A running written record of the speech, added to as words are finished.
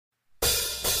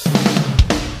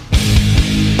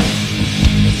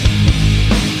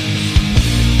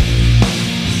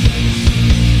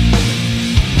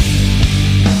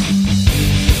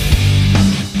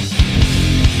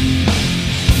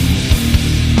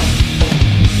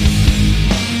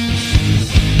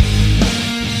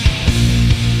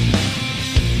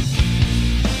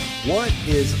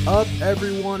up,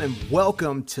 everyone, and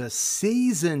welcome to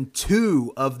Season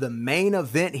 2 of the Main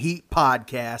Event Heat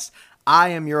podcast. I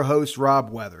am your host, Rob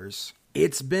Weathers.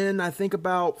 It's been, I think,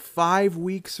 about 5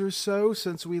 weeks or so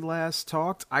since we last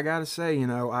talked. I gotta say,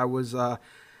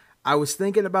 I was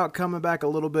thinking about coming back a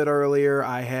little bit earlier.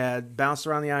 I had bounced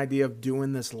around the idea of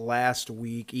doing this last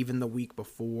week, even the week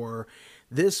before.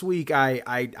 This week, I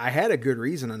had a good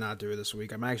reason to not do it this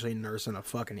week. I'm actually nursing a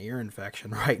fucking ear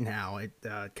infection right now. It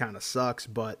kind of sucks,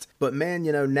 but man,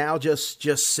 now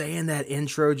just saying that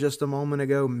intro just a moment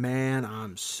ago, man,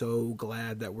 I'm so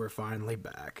glad that we're finally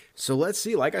back. So let's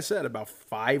see. Like I said, about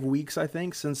 5 weeks, I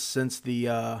think, since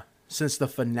the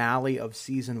finale of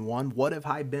Season 1. What have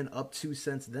I been up to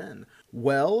since then?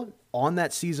 Well, on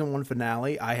that Season 1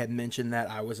 finale, I had mentioned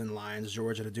that I was in Lyons,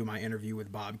 Georgia to do my interview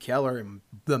with Bob Keller, and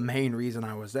the main reason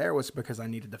I was there was because I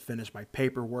needed to finish my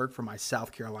paperwork for my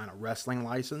South Carolina wrestling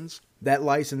license. That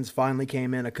license finally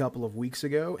came in a couple of weeks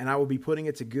ago, and I will be putting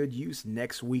it to good use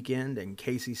next weekend in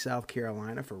Casey, South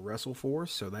Carolina for WrestleForce,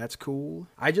 so that's cool.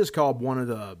 I just called one of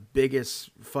the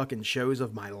biggest fucking shows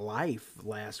of my life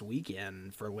last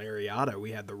weekend for Lariato.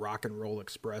 We had the Rock and Roll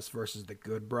Express versus the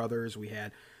Good Brothers. We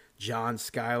had John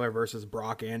Schuyler versus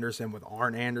Brock Anderson with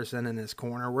Arn Anderson in his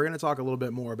corner. We're going to talk a little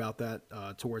bit more about that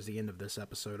towards the end of this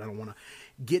episode. I don't want to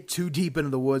get too deep into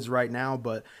the woods right now,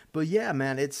 but yeah,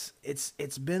 man, it's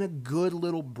been a good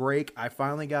little break. I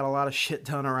finally got a lot of shit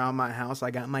done around my house.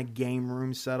 I got my game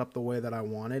room set up the way that I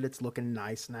wanted. It's looking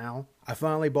nice now. I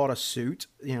finally bought a suit,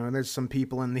 and there's some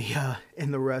people in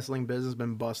the wrestling business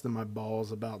been busting my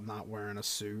balls about not wearing a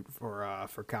suit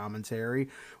for commentary.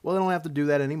 Well, I don't have to do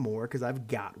that anymore because I've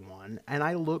got one, and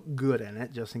I look good in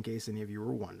it, just in case any of you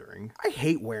were wondering. I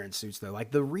hate wearing suits, though. Like,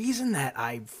 the reason that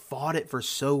I fought it for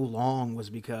so long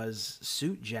was because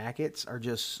suit jackets are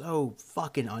just so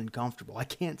fucking uncomfortable. I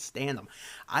can't stand them.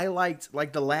 I liked,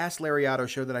 like, the last Lariato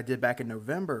show that I did back in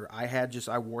November,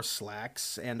 I wore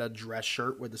slacks and a dress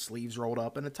shirt with the sleeves rolled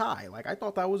up and a tie. Like, I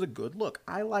thought that was a good look.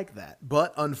 I like that.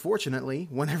 But unfortunately,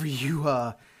 whenever you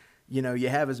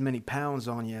have as many pounds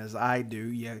on you as I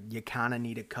do, you kind of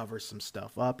need to cover some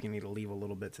stuff up. You need to leave a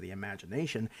little bit to the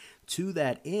imagination. To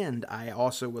that end, I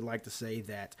also would like to say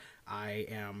that I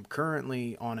am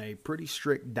currently on a pretty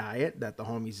strict diet that the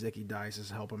homie Zicky Dice is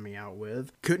helping me out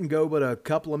with. Couldn't go but a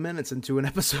couple of minutes into an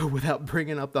episode without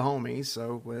bringing up the homie.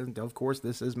 So, well, of course,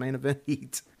 this is Main Event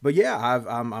Heat. But yeah,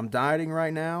 I'm dieting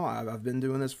right now. I've been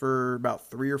doing this for about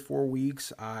 3 or 4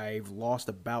 weeks. I've lost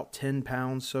about 10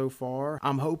 pounds so far.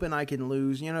 I'm hoping I can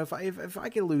lose, if I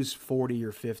can lose 40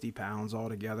 or 50 pounds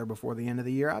altogether before the end of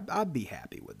the year, I'd be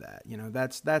happy with that.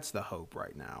 That's the hope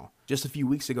right now. Just a few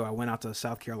weeks ago, I went out to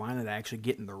South Carolina to actually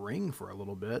get in the ring for a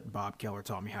little bit. Bob Keller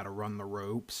taught me how to run the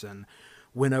ropes and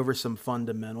went over some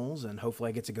fundamentals, and hopefully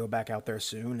I get to go back out there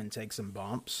soon and take some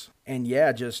bumps. And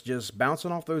yeah, just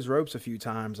bouncing off those ropes a few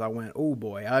times, I went, oh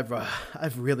boy,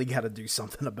 I've really got to do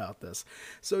something about this.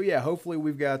 So yeah, hopefully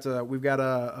we've got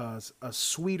a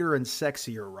sweeter and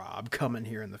sexier Rob coming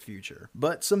here in the future.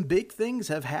 But some big things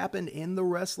have happened in the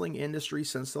wrestling industry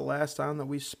since the last time that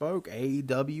we spoke.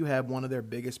 AEW had one of their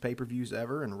biggest pay-per-views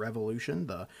ever in Revolution,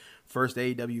 the first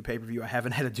AEW pay-per-view I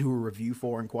haven't had to do a review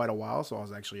for in quite a while, so I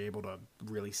was actually able to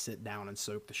really sit down and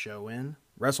soak the show in.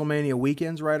 WrestleMania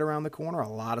weekend's right around the corner. A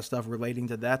lot of stuff relating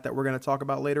to that we're going to talk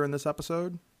about later in this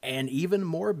episode. And even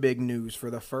more big news, for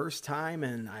the first time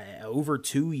in over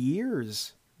 2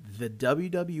 years, the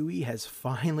WWE has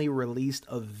finally released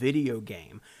a video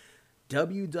game.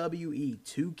 WWE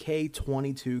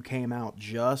 2K22 came out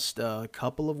just a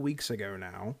couple of weeks ago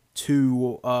now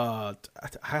to, I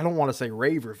don't want to say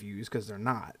rave reviews because they're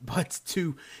not, but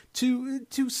to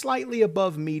slightly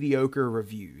above mediocre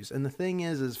reviews. And the thing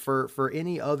is for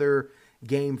any other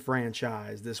game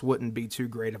franchise, this wouldn't be too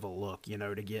great of a look,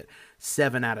 to get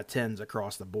 7 out of 10s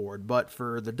across the board. But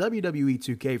for the WWE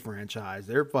 2K franchise,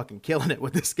 they're fucking killing it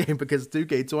with this game because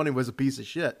 2K20 was a piece of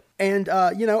shit. And,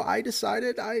 I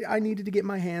decided I needed to get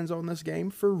my hands on this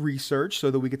game for research so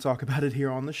that we could talk about it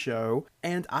here on the show.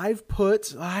 And I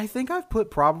think I've put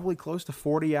probably close to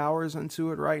 40 hours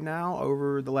into it right now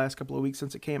over the last couple of weeks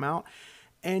since it came out.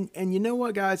 And you know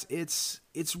what, guys? It's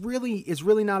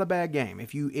really not a bad game.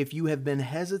 If you have been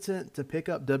hesitant to pick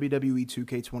up WWE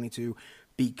 2K22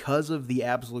 because of the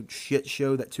absolute shit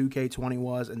show that 2K20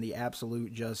 was and the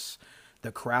absolute just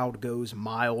the crowd goes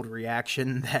mild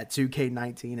reaction that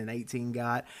 2K19 and 18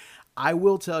 got, I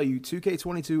will tell you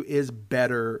 2K22 is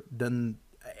better than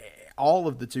all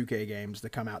of the 2K games that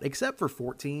come out except for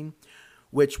 14.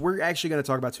 which we're actually going to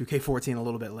talk about 2K14 a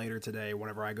little bit later today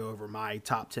whenever I go over my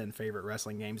top 10 favorite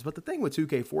wrestling games. But the thing with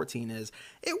 2K14 is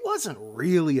it wasn't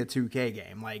really a 2K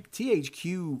game. Like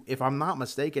THQ, if I'm not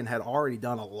mistaken, had already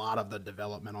done a lot of the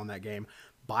development on that game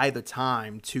by the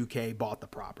time 2K bought the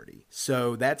property.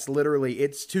 So that's literally,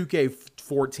 it's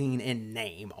 2K14 in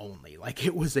name only. Like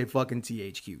it was a fucking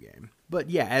THQ game. But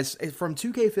yeah, as from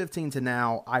 2K15 to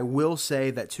now, I will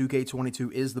say that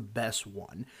 2K22 is the best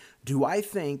one. Do I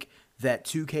think that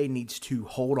 2K needs to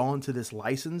hold on to this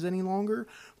license any longer?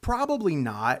 Probably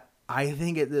not. I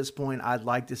think at this point, I'd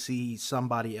like to see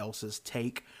somebody else's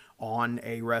take on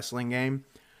a wrestling game.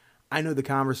 I know the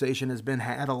conversation has been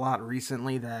had a lot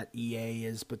recently that EA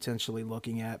is potentially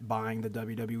looking at buying the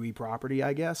WWE property,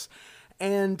 I guess.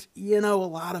 And, you know, a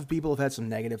lot of people have had some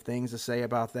negative things to say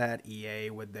about that. EA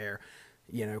with their,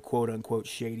 you know, quote unquote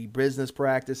shady business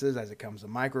practices as it comes to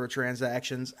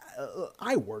microtransactions.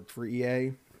 I worked for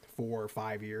EA for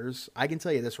 5 years. I can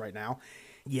tell you this right now.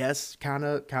 Yes, kind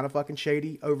of fucking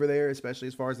shady over there, especially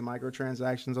as far as the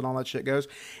microtransactions and all that shit goes.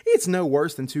 It's no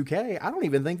worse than 2K. I don't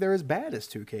even think they're as bad as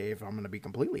 2K, if I'm going to be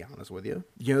completely honest with you.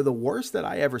 You know, the worst that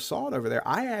I ever saw it over there,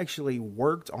 I actually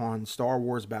worked on Star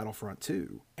Wars Battlefront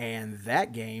 2. And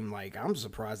that game, like, I'm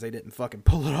surprised they didn't fucking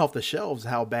pull it off the shelves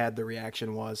how bad the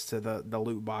reaction was to the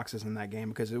loot boxes in that game,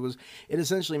 because it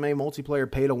essentially made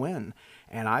multiplayer pay to win.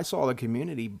 And I saw the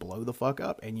community blow the fuck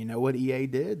up. And you know what EA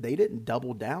did? They didn't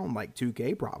double down like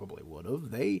 2K probably would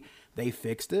have. They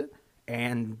fixed it.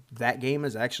 And that game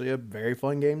is actually a very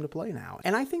fun game to play now.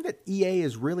 And I think that EA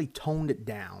has really toned it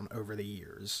down over the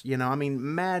years. You know, I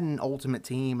mean, Madden Ultimate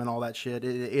Team and all that shit,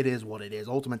 it is what it is.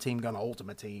 Ultimate Team gonna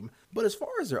Ultimate Team. But as far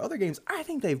as their other games, I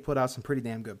think they've put out some pretty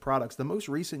damn good products. The most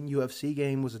recent UFC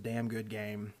game was a damn good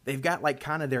game. They've got like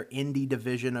kind of their indie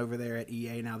division over there at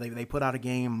EA now. They put out a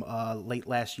game late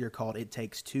last year called It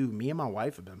Takes Two. Me and my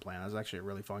wife have been playing. It was actually a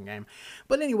really fun game.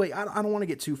 But anyway, I don't want to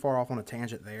get too far off on a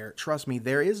tangent there. Trust me,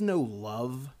 there is no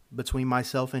love between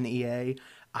myself and EA.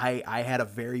 I had a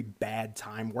very bad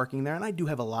time working there, and I do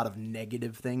have a lot of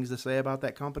negative things to say about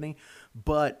that company,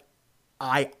 but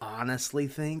I honestly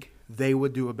think they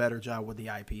would do a better job with the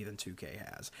IP than 2K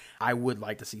has. I would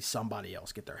like to see somebody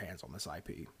else get their hands on this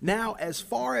IP. Now, as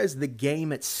far as the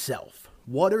game itself,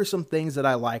 what are some things that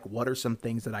I like? What are some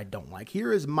things that I don't like?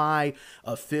 Here is my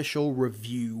official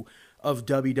review of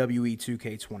WWE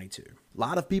 2K22. A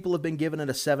lot of people have been giving it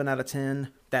a 7 out of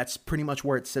 10. That's pretty much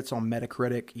where it sits on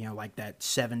Metacritic, you know, like that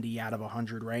 70 out of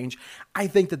 100 range. I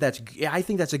think that's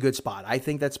a good spot. I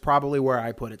think that's probably where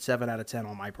I put it, 7 out of 10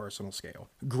 on my personal scale.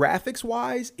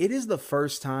 Graphics-wise, it is the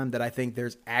first time that I think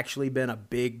there's actually been a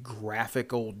big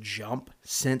graphical jump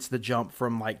since the jump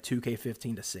from like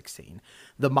 2K15 to 16.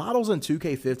 The models in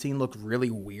 2K15 looked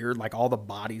really weird, like all the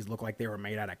bodies looked like they were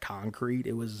made out of concrete.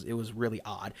 It was really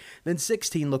odd. Then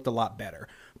 16 looked a lot better.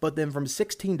 But then from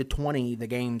 16 to 20, the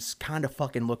games kind of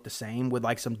fucking looked the same with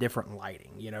like some different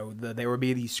lighting. You know, there would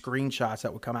be these screenshots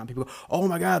that would come out and people go, oh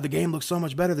my God, the game looks so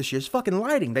much better this year. It's fucking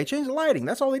lighting. They changed the lighting.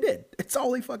 That's all they did. It's all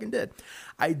they fucking did.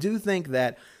 I do think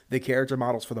that the character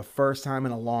models for the first time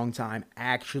in a long time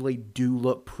actually do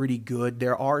look pretty good.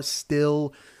 There are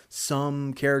still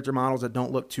some character models that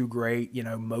don't look too great. You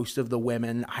know, most of the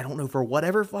women, I don't know, for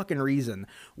whatever fucking reason,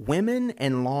 women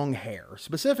and long hair,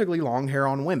 specifically long hair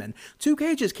on women,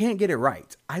 2K just can't get it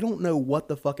right. I don't know what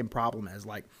the fucking problem is.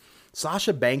 Like,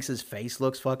 Sasha Banks' face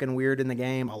looks fucking weird in the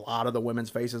game. A lot of the women's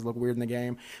faces look weird in the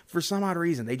game. For some odd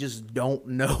reason, they just don't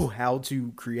know how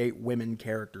to create women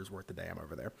characters worth the damn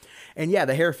over there. And yeah,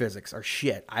 the hair physics are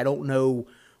shit. I don't know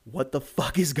what the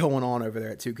fuck is going on over there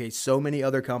at 2K. So many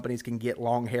other companies can get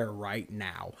long hair right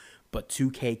now, but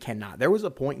 2K cannot. There was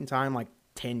a point in time like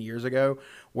 10 years ago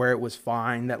where it was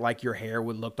fine that like your hair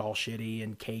would look all shitty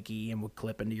and cakey and would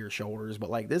clip into your shoulders, but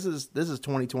like this is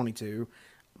 2022.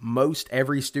 Most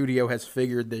every studio has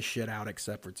figured this shit out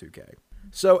except for 2K.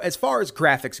 So as far as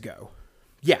graphics go,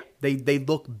 yeah, they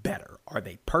look better. Are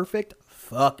they perfect?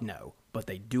 Fuck no, but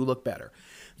they do look better.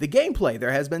 The gameplay,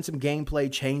 there has been some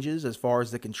gameplay changes as far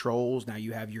as the controls. Now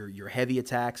you have your heavy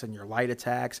attacks and your light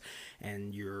attacks,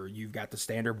 and you've got the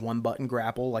standard one-button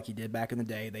grapple like you did back in the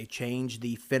day. They changed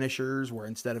the finishers where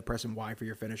instead of pressing Y for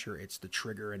your finisher, it's the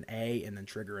trigger and A and then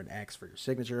trigger and X for your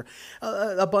signature.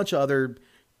 A bunch of other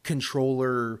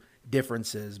controller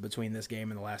differences between this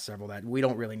game and the last several that we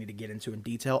don't really need to get into in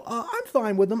detail. I'm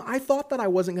fine with them. I thought that I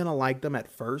wasn't going to like them at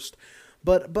first,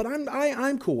 but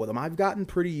I'm cool with them. I've gotten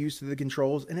pretty used to the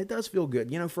controls, and it does feel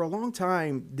good. You know, for a long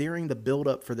time during the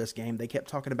build-up for this game, they kept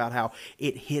talking about how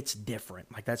it hits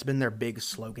different. Like, that's been their big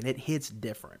slogan. It hits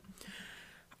different.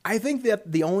 I think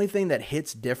that the only thing that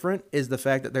hits different is the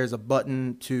fact that there's a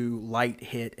button to light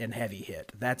hit and heavy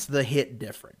hit. That's the hit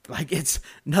different. Like, it's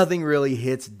nothing really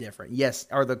hits different. Yes,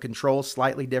 are the controls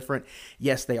slightly different?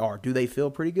 Yes, they are. Do they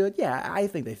feel pretty good? Yeah, I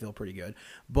think they feel pretty good.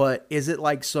 But is it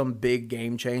like some big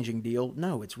game-changing deal?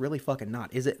 No, it's really fucking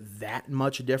not. Is it that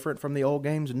much different from the old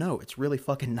games? No, it's really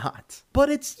fucking not. But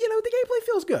it's, the gameplay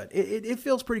feels good. It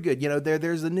feels pretty good.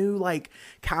 There's a new, like,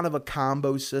 kind of a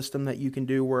combo system that you can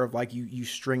do where, like, you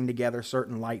string together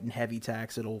certain light and heavy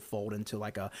attacks, it'll fold into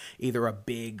like either a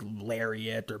big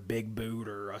lariat or big boot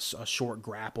or a short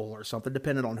grapple or something,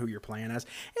 depending on who you're playing as.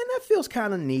 And that feels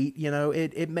kind of neat.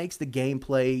 It makes the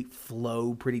gameplay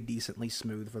flow pretty decently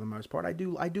smooth for the most part. I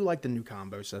do like the new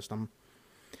combo system.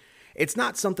 It's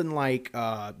not something like,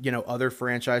 other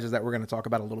franchises that we're going to talk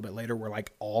about a little bit later where,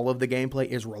 like, all of the gameplay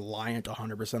is reliant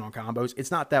 100% on combos.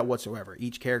 It's not that whatsoever.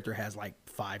 Each character has, like,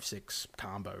 5-6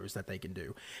 combos that they can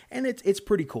do. And it's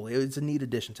pretty cool. It's a neat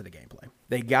addition to the gameplay.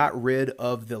 They got rid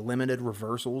of the limited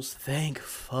reversals. Thank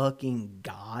fucking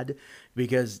God.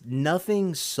 Because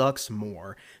nothing sucks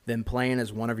more than playing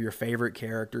as one of your favorite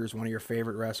characters, one of your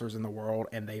favorite wrestlers in the world,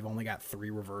 and they've only got 3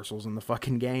 reversals in the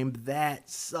fucking game. That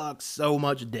sucks so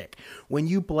much dick. When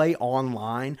you play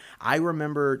online, I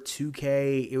remember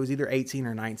 2K, it was either 18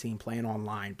 or 19 playing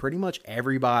online. Pretty much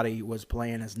everybody was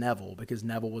playing as Neville because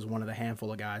Neville was one of the handful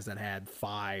of guys that had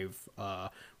 5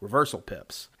 reversal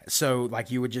pips. So, like,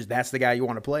 that's the guy you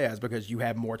want to play as because you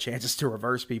have more chances to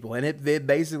reverse people. And it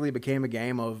basically became a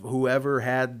game of whoever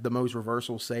had the most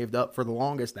reversals saved up for the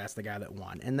longest, that's the guy that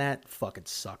won. And that fucking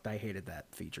sucked. I hated that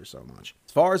feature so much.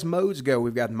 As far as modes go,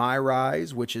 we've got My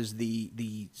Rise, which is the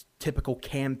typical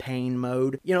campaign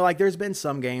mode. Like, there's been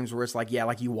some games where it's like, yeah,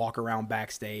 like you walk around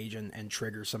backstage and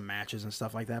trigger some matches and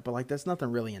stuff like that. But, like, there's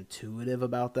nothing really intuitive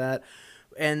about that.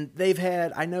 And they've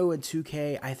had, I know in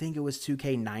 2K, I think it was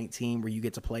 2K19, where you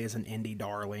get to play as an indie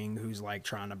darling who's like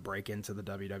trying to break into the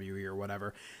WWE or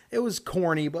whatever. It was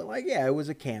corny, but like, yeah, it was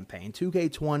a campaign.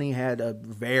 2K20 had a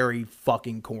very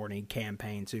fucking corny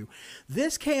campaign too.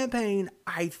 This campaign,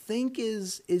 I think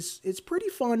it's pretty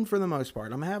fun for the most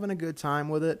part. I'm having a good time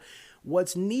with it.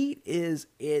 What's neat is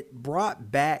it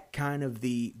brought back kind of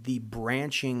the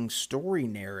branching story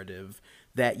narrative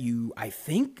that I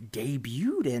think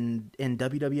debuted in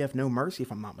WWF No Mercy,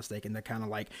 if I'm not mistaken. That kind of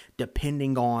like,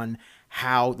 depending on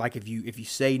how, like, if you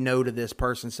say no to this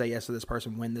person, say yes to this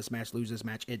person, win this match, lose this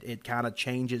match, it kind of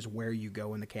changes where you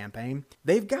go in the campaign.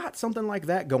 They've got something like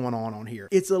that going on here.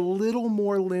 It's a little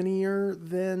more linear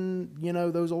than,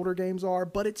 those older games are,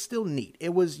 but it's still neat.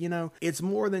 It was, it's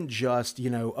more than just,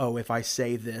 oh, if I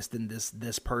say this, then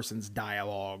this person's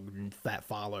dialogue that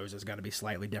follows is going to be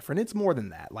slightly different. It's more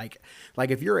than that. Like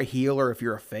if you're a heel or if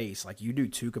you're a face, like, you do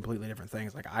 2 completely different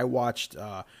things. Like, I watched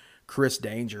Chris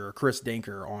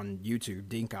Dinker on YouTube,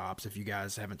 Dink Ops. If you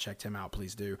guys haven't checked him out,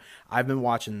 please do. I've been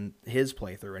watching his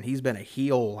playthrough, and he's been a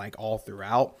heel like all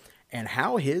throughout. And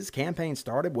how his campaign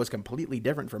started was completely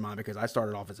different from mine because I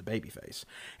started off as a babyface.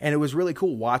 And it was really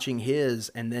cool watching his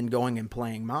and then going and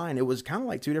playing mine. It was kind of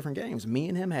like 2 different games. Me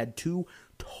and him had 2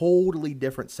 totally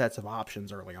different sets of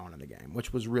options early on in the game,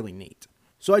 which was really neat.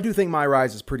 So I do think My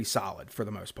Rise is pretty solid for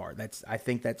the most part. I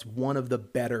think that's one of the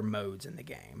better modes in the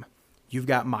game. You've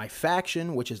got My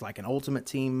Faction, which is like an ultimate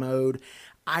team mode.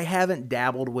 I haven't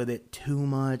dabbled with it too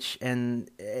much, and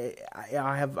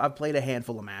I've played a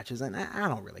handful of matches, and I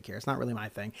don't really care. It's not really my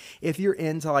thing. If you're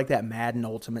into like that Madden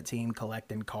Ultimate Team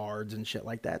collecting cards and shit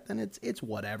like that, then it's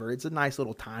whatever. It's a nice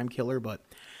little time killer, but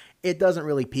it doesn't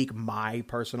really pique my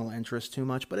personal interest too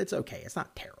much, but it's okay. It's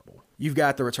not terrible. You've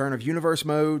got the Return of Universe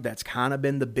mode. That's kind of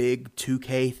been the big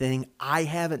 2K thing. I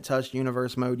haven't touched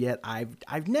Universe mode yet.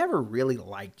 I've never really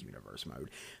liked Universe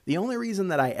mode. The only reason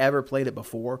that I ever played it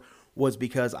before was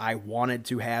because I wanted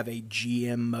to have a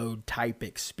GM mode type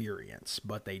experience,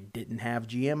 but they didn't have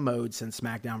GM mode since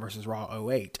SmackDown vs. Raw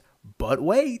 08. But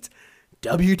wait,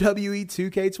 WWE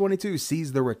 2K22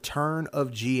 sees the return of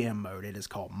GM mode. It is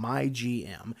called My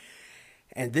GM.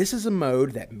 And this is a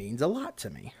mode that means a lot to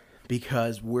me,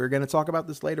 because we're going to talk about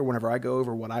this later whenever I go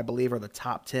over what I believe are the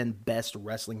top 10 best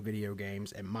wrestling video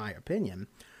games, in my opinion.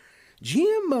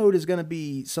 GM mode is going to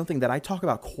be something that I talk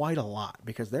about quite a lot,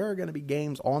 because there are going to be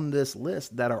games on this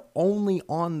list that are only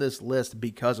on this list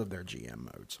because of their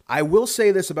GM modes. I will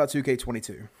say this about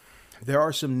 2K22. There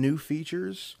are some new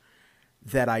features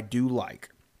that I do like.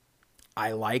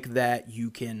 I like that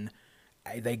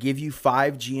they give you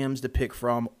 5 GMs to pick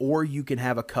from, or you can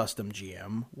have a custom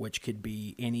GM, which could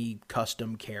be any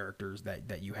custom characters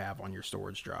that you have on your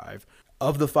storage drive.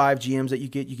 Of the 5 GMs that you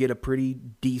get a pretty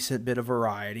decent bit of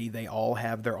variety. They all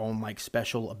have their own like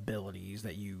special abilities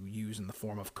that you use in the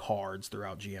form of cards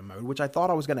throughout GM mode, which I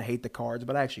thought I was going to hate the cards,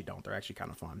 but I actually don't. They're actually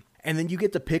kind of fun. And then you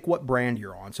get to pick what brand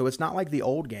you're on. So it's not like the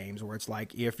old games where it's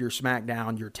like if you're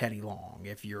SmackDown, you're Teddy Long.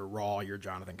 If you're Raw, you're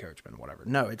Jonathan Coachman, whatever.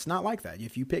 No, it's not like that.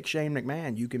 If you pick Shane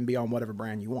McMahon, you can be on whatever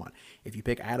brand you want. If you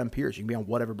pick Adam Pearce, you can be on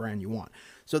whatever brand you want.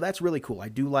 So that's really cool. I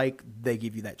do like they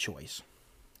give you that choice.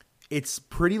 It's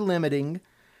pretty limiting.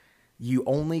 You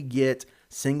only get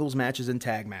singles matches and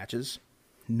tag matches.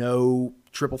 No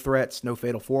triple threats, no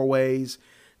fatal four-ways,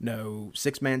 no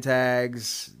six-man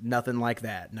tags, nothing like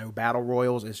that. No battle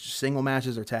royals. It's just single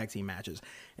matches or tag team matches.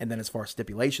 And then as far as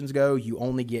stipulations go, you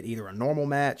only get either a normal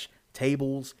match,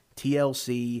 tables,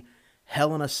 TLC,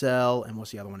 Hell in a Cell, and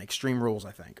what's the other one? Extreme Rules,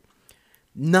 I think.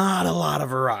 Not a lot of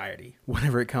variety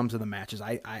whenever it comes to the matches.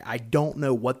 I don't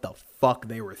know what the fuck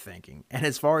they were thinking. And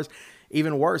as far as,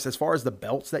 even worse, as far as the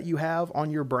belts that you have on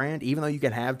your brand, even though you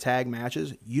can have tag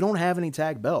matches, you don't have any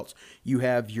tag belts. You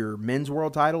have your men's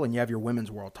world title and you have your women's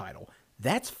world title.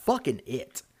 That's fucking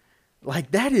it.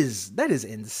 Like, that is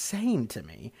insane to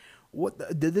me.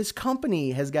 This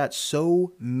company has got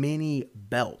so many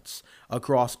belts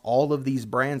across all of these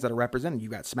brands that are represented.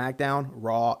 You've got SmackDown,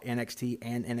 Raw, NXT,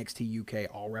 and NXT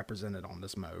UK all represented on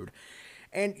this mode.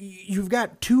 And you've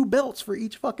got 2 belts for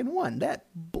each fucking one. That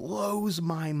blows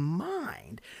my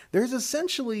mind. There's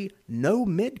essentially no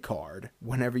mid-card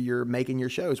whenever you're making your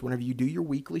shows. Whenever you do your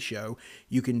weekly show,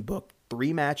 you can book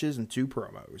 3 matches and 2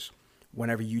 promos.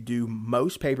 Whenever you do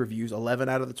most pay-per-views, 11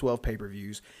 out of the 12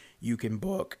 pay-per-views, you can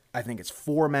book, I think it's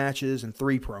 4 matches and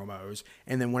 3 promos.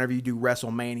 And then whenever you do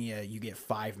WrestleMania, you get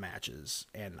 5 matches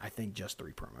and I think just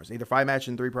 3 promos. Either 5 matches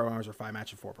and 3 promos or 5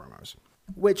 matches and 4 promos.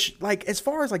 Which, like, as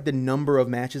far as, like, the number of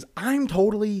matches, I'm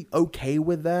totally okay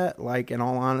with that. Like, in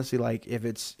all honesty, like,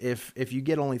 if you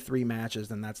get only 3 matches,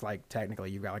 then that's, like,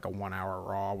 technically you've got, like, a 1-hour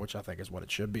Raw, which I think is what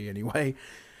it should be anyway.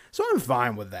 So I'm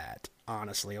fine with that,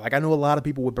 honestly. Like, I know a lot of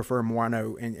people would prefer more. I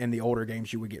know in the older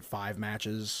games you would get 5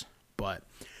 matches, but,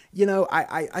 you know,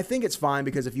 I think it's fine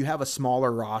because if you have a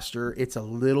smaller roster, it's a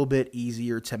little bit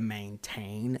easier to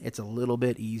maintain. It's a little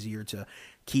bit easier to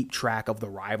keep track of the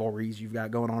rivalries you've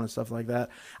got going on and stuff like that.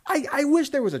 I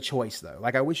wish there was a choice, though.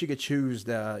 Like, I wish you could choose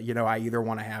you know, I either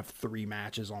want to have 3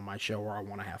 matches on my show or I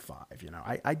want to have 5, you know.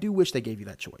 I do wish they gave you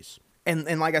that choice.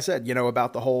 And like I said, you know,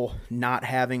 about the whole not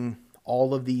having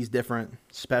all of these different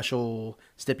special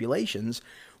stipulations,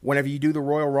 whenever you do the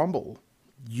Royal Rumble,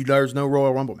 there's no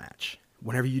Royal Rumble match.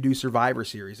 Whenever you do Survivor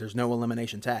Series, there's no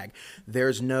elimination tag.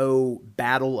 There's no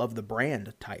Battle of the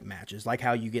Brand type matches like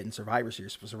how you get in Survivor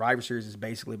Series. Survivor Series has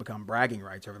basically become bragging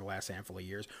rights over the last handful of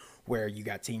years where you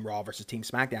got Team Raw versus Team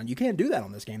SmackDown. You can't do that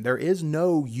on this game. There is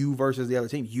no you versus the other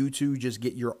team. You two just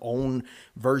get your own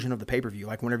version of the pay-per-view.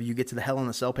 Like whenever you get to the Hell in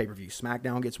a Cell pay-per-view,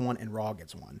 SmackDown gets one and Raw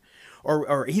gets one.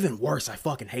 Or even worse, I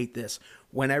fucking hate this.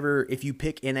 If you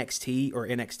pick NXT or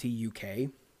NXT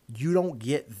UK, you don't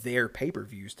get their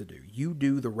pay-per-views to do. You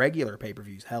do the regular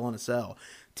pay-per-views, Hell in a Cell,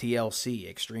 TLC,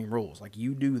 Extreme Rules. Like,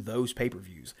 you do those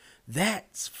pay-per-views.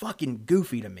 That's fucking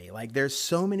goofy to me. Like, there's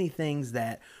so many things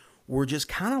that were just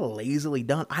kind of lazily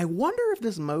done. I wonder if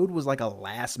this mode was like a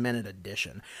last-minute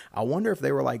addition. I wonder if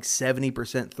they were like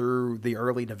 70% through the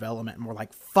early development and were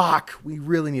like, fuck, we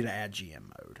really need to add GM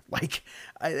mode. Like,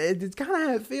 it's kind of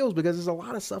how it feels because there's a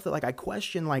lot of stuff that, like, I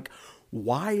question, like,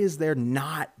 why is there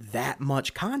not that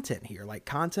much content here? Like,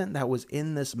 content that was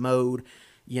in this mode,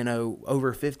 you know,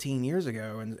 over 15 years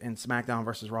ago in SmackDown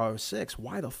versus Raw 06.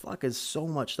 Why the fuck is so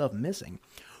much stuff missing?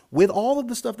 With all of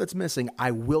the stuff that's missing,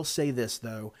 I will say this,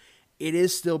 though. It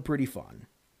is still pretty fun.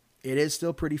 It is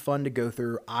still pretty fun to go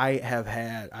through.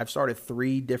 I've started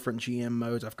 3 different GM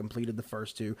modes. I've completed the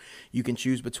first 2. You can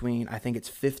choose between, I think it's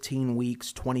 15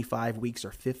 weeks, 25 weeks,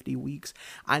 or 50 weeks.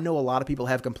 I know a lot of people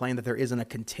have complained that there isn't a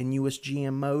continuous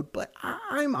GM mode, but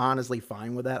I'm honestly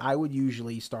fine with that. I would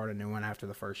usually start a new one after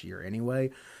the first year anyway,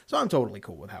 so I'm totally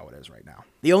cool with how it is right now.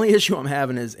 The only issue I'm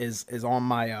having is on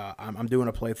my, I'm doing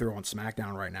a playthrough on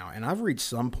SmackDown right now, and I've reached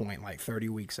some point like 30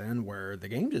 weeks in where the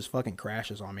game just fucking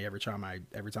crashes on me every time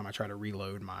I try to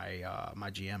reload my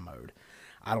GM mode.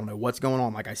 I don't know what's going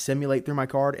on. Like, I simulate through my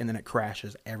card and then it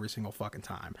crashes every single fucking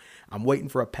time. I'm waiting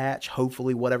for a patch.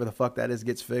 Hopefully whatever the fuck that is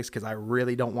gets fixed because I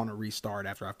really don't want to restart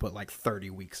after I've put like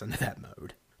 30 weeks into that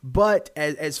mode. But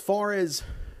as far as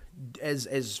a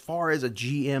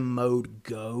GM mode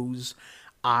goes,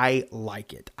 I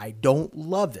like it. I don't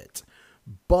love it.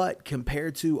 But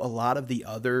compared to a lot of the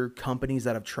other companies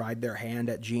that have tried their hand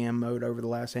at GM mode over the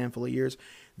last handful of years,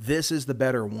 this is the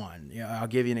better one. You know, I'll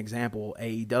give you an example.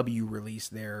 AEW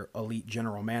released their Elite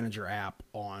General Manager app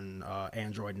on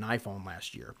Android and iPhone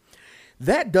last year.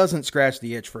 That doesn't scratch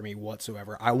the itch for me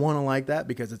whatsoever. I want to like that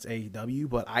because it's AEW,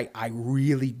 but I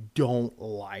really don't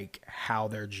like how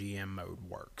their GM mode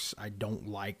works. I don't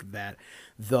like that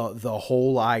the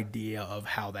whole idea of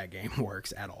how that game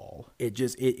works at all.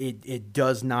 It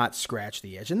does not scratch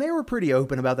the itch. And they were pretty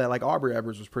open about that. Like Aubrey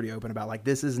Edwards was pretty open about like,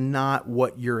 this is not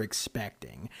what you're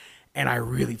expecting. And I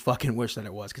really fucking wish that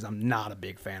it was, because I'm not a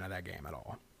big fan of that game at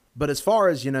all. But as far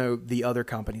as, the other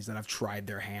companies that have tried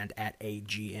their hand at a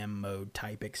GM mode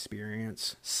type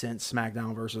experience since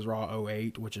SmackDown vs. Raw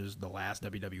 08, which is the last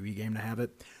WWE game to have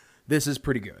it, this is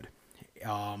pretty good.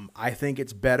 I think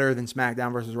it's better than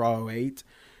SmackDown vs. Raw 08,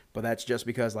 but that's just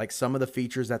because like some of the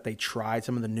features that they tried,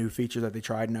 some of the new features that they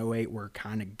tried in 08 were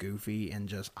kind of goofy and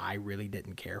just I really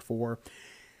didn't care for.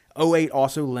 08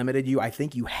 also limited you. I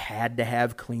think you had to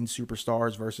have clean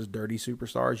superstars versus dirty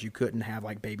superstars. You couldn't have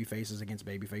like baby faces against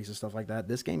baby faces, stuff like that.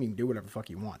 This game, you can do whatever the fuck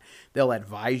you want. They'll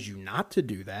advise you not to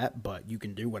do that, but you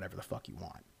can do whatever the fuck you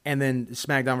want. And then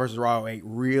SmackDown vs. Raw 08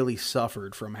 really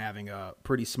suffered from having a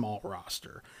pretty small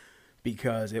roster,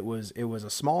 because it was a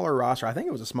smaller roster. I think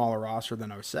it was a smaller roster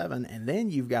than 07. And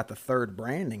then you've got the third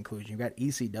brand inclusion. You've got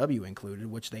ECW included,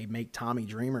 which they make Tommy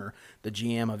Dreamer the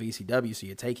GM of ECW, so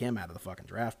you take him out of the fucking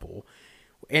draft pool.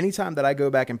 Anytime that I go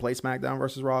back and play SmackDown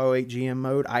vs. Raw 08 GM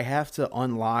mode, I have to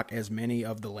unlock as many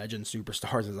of the legend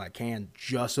superstars as I can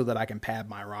just so that I can pad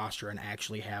my roster and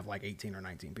actually have like 18 or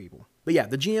 19 people. But yeah,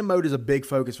 the GM mode is a big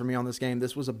focus for me on this game.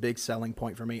 This was a big selling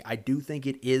point for me. I do think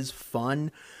it is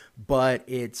fun, but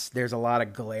there's a lot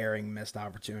of glaring missed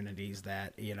opportunities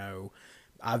that,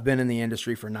 I've been in the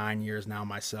industry for 9 years now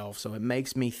myself, so it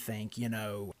makes me think,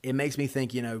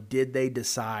 did they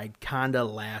decide kind of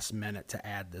last minute to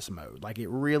add this mode? Like, it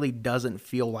really doesn't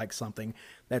feel like something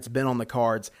that's been on the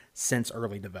cards since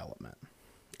early development.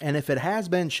 And if it has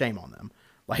been, shame on them.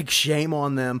 Like, shame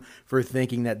on them for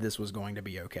thinking that this was going to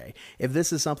be okay. If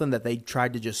this is something that they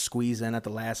tried to just squeeze in at the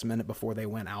last minute before they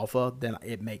went alpha, then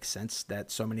it makes sense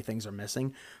that so many things are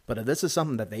missing. But if this is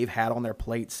something that they've had on their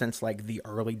plate since like the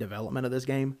early development of this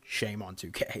game, shame on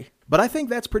 2K. But I think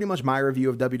that's pretty much my review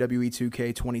of WWE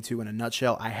 2K22 in a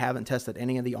nutshell. I haven't tested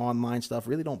any of the online stuff.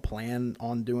 Really don't plan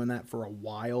on doing that for a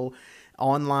while.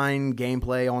 Online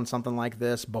gameplay on something like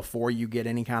this before you get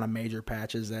any kind of major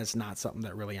patches, that's not something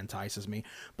that really entices me.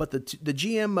 But the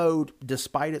GM mode,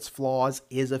 despite its flaws,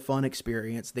 is a fun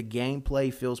experience. The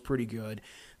gameplay feels pretty good.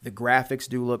 The graphics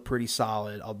do look pretty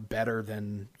solid, better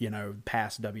than,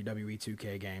 past WWE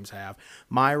 2K games have.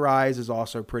 My Rise is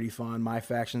also pretty fun. My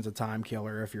Faction's a time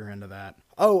killer if you're into that.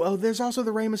 Oh, there's also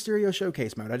the Rey Mysterio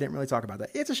showcase mode. I didn't really talk about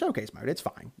that. It's a showcase mode. It's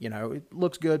fine. It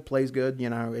looks good, plays good.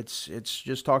 It's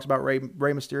just talks about Rey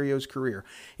Mysterio's career.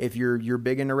 If you're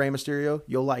big into Rey Mysterio,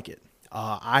 you'll like it.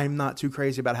 I'm not too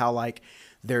crazy about how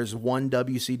there's one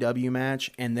WCW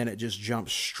match and then it just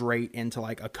jumps straight into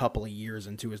like a couple of years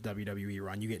into his WWE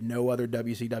run. You get no other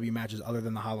WCW matches other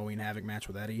than the Halloween Havoc match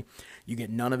with Eddie. You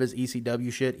get none of his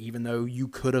ECW shit, even though you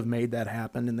could have made that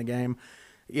happen in the game.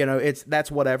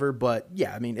 That's whatever, but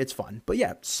yeah, it's fun. But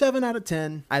yeah, 7 out of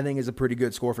 10, I think, is a pretty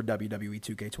good score for WWE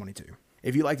 2K22.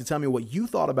 If you'd like to tell me what you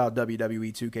thought about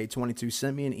WWE 2K22,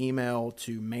 send me an email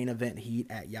to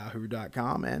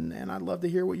maineventheat@yahoo.com, and I'd love to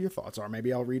hear what your thoughts are.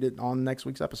 Maybe I'll read it on next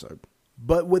week's episode.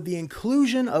 But with the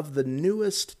inclusion of the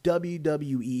newest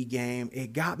WWE game,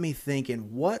 it got me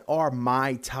thinking, what are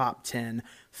my top 10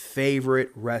 favorite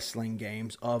wrestling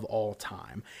games of all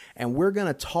time? And we're going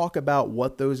to talk about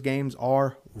what those games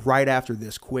are right after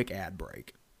this quick ad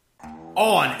break.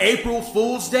 On April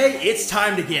Fool's Day, it's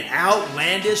time to get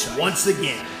outlandish once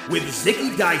again with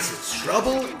Zicky Dice's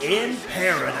Trouble in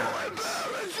Paradise.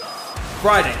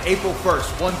 Friday, April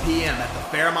 1st, 1 p.m. at the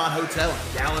Fairmont Hotel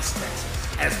in Dallas, Texas,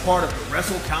 as part of the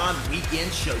WrestleCon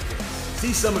Weekend Showcase.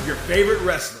 See some of your favorite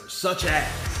wrestlers such as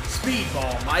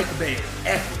Speedball Mike Bailey,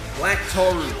 Effie, Black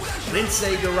Taurus,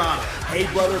 Lindsay Dorado, Hey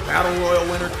Brother Battle Royal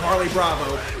winner Carly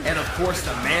Bravo, and of course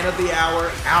the man of the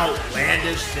hour,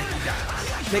 Outlandish Zicky Dice.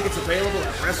 Tickets available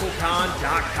at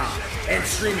WrestleCon.com and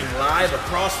streaming live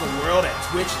across the world at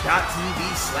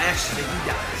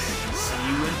twitch.tv/ZiggyDice. See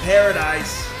you in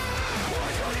paradise.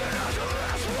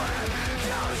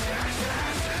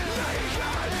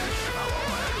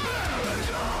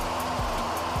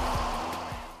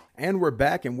 And we're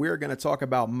back, and we're going to talk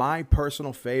about my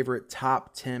personal favorite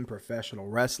top 10 professional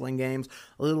wrestling games.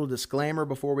 A little disclaimer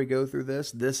before we go through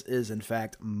this. This is, in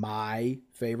fact, my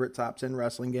favorite top 10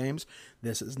 wrestling games.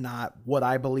 This is not what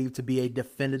I believe to be a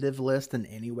definitive list in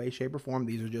any way, shape, or form.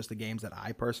 These are just the games that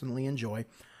I personally enjoy.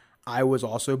 I was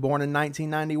also born in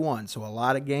 1991, so a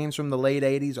lot of games from the late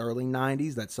 80s, early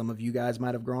 90s that some of you guys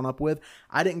might have grown up with,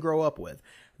 I didn't grow up with.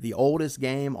 The oldest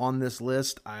game on this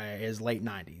list is late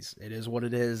 90s. It is what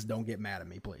it is. Don't get mad at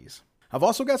me, please. I've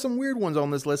also got some weird ones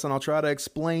on this list, and I'll try to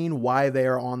explain why they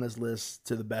are on this list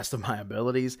to the best of my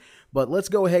abilities. But let's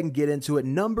go ahead and get into it.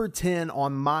 Number 10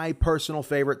 on my personal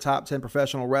favorite top 10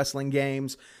 professional wrestling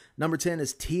games. Number 10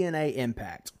 is TNA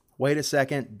Impact. Wait a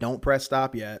second. Don't press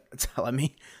stop yet.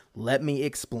 Let me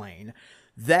explain.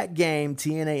 That game,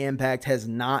 TNA Impact, has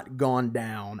not gone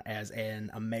down as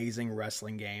an amazing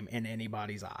wrestling game in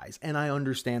anybody's eyes. And I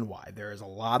understand why. There is a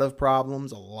lot of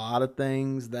problems, a lot of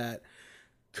things that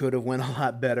could have went a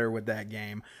lot better with that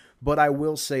game. But I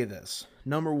will say this.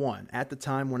 Number one, at the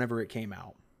time whenever it came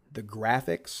out, the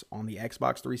graphics on the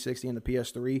Xbox 360 and the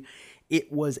PS3, it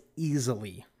was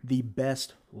easily the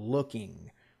best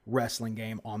looking wrestling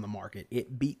game on the market.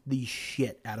 It beat the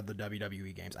shit out of the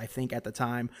WWE games. I think at the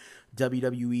time,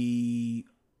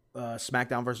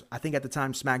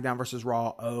 SmackDown versus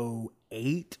Raw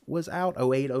 08 was out,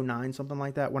 08, 09, something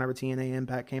like that, whenever TNA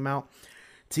Impact came out.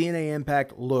 TNA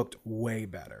Impact looked way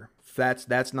better.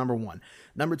 That's number one.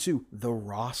 Number two, the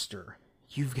roster.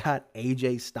 You've got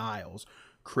AJ Styles,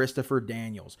 Christopher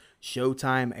Daniels,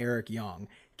 Showtime Eric Young,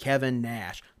 Kevin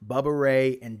Nash, Bubba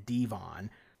Ray and Devon,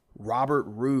 Robert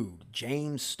Roode,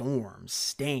 James Storm,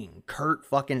 Sting, Kurt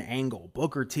fucking Angle,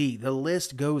 Booker T. The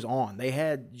list goes on. They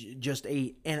had just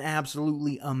an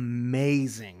absolutely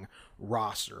amazing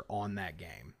roster on that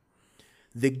game.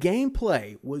 The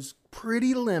gameplay was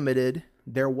pretty limited.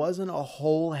 There wasn't a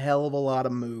whole hell of a lot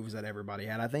of moves that everybody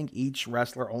had. I think each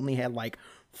wrestler only had like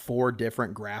 4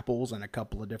 different grapples and a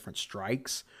couple of different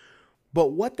strikes.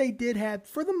 But what they did have,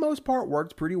 for the most part,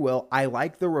 worked pretty well. I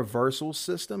like the reversal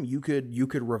system. You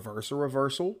could reverse a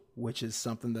reversal, which is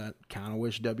something that kind of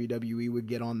wish WWE would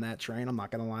get on that train. I'm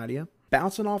not going to lie to you.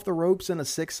 Bouncing off the ropes in a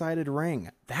 6-sided ring.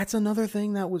 That's another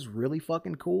thing that was really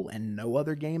fucking cool, and no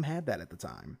other game had that at the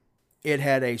time. It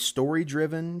had a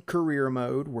story-driven career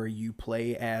mode where you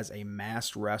play as a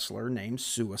masked wrestler named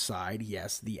Suicide.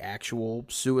 Yes, the actual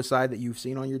Suicide that you've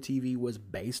seen on your TV was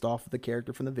based off of the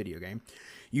character from the video game.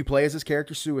 You play as this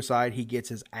character, Suicide. He gets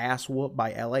his ass whooped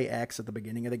by LAX at the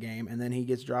beginning of the game, and then he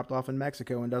gets dropped off in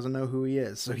Mexico and doesn't know who he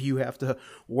is. So you have to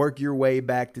work your way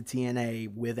back to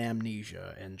TNA with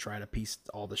amnesia and try to piece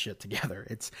all the shit together.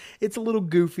 It's a little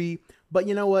goofy, but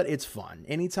you know what? It's fun.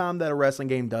 Anytime that a wrestling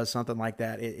game does something like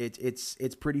that,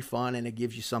 it's pretty fun, and it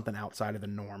gives you something outside of the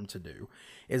norm to do.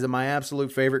 Is it my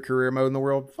absolute favorite career mode in the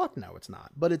world? Fuck no, it's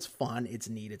not. But it's fun, it's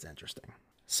neat, it's interesting.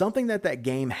 Something that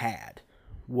game had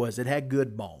was it had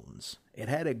good bones. It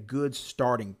had a good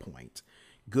starting point,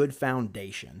 good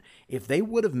foundation. If they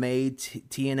would have made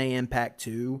TNA Impact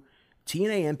 2,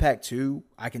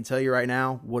 I can tell you right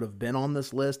now, would have been on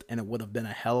this list, and it would have been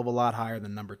a hell of a lot higher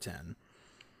than number 10.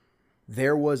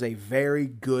 There was a very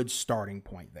good starting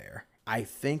point there. I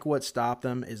think what stopped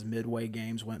them is Midway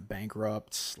Games went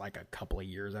bankrupt like a couple of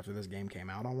years after this game came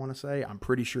out, I want to say. I'm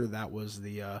pretty sure that was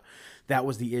the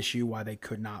issue why they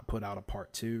could not put out a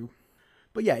part 2.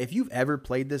 But yeah, if you've ever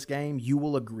played this game, you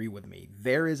will agree with me.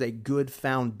 There is a good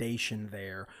foundation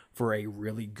there for a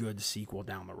really good sequel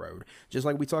down the road. Just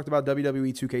like we talked about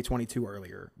WWE 2K22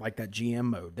 earlier, like that GM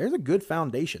mode. There's a good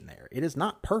foundation there. It is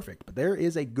not perfect, but there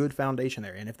is a good foundation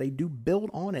there. And if they do build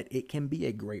on it, it can be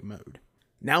a great mode.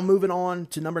 Now moving on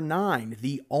to number 9,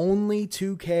 the only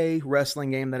 2K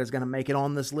wrestling game that is going to make it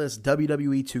on this list,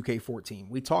 WWE 2K14.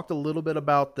 We talked a little bit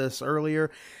about this earlier.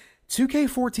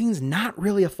 2K14 is not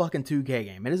really a fucking 2K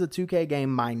game. It is a 2K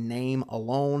game by name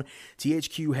alone.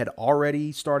 THQ had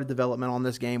already started development on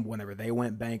this game whenever they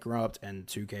went bankrupt and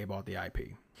 2K bought the IP.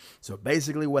 So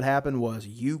basically what happened was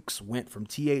Ukes went from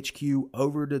THQ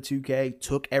over to 2K,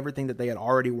 took everything that they had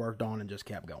already worked on and just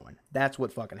kept going. That's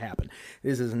what fucking happened.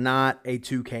 This is not a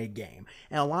 2K game.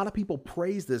 And a lot of people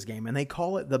praise this game and they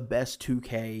call it the best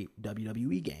 2K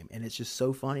WWE game. And it's just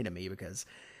so funny to me because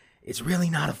it's really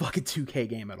not a fucking 2K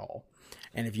game at all.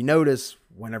 And if you notice,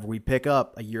 whenever we pick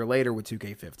up a year later with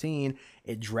 2K15,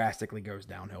 it drastically goes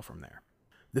downhill from there.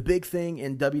 The big thing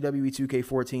in WWE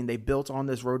 2K14, they built on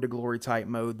this Road to Glory type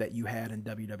mode that you had in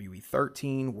WWE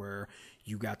 13, where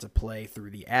you got to play through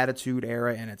the Attitude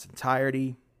Era in its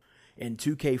entirety. In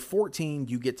 2K14,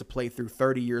 you get to play through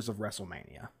 30 years of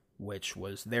WrestleMania, which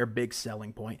was their big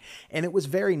selling point, and it was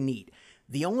very neat.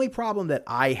 The only problem that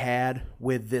I had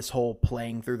with this whole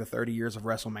playing through the 30 years of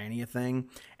WrestleMania thing,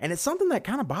 and it's something that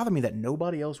kind of bothered me that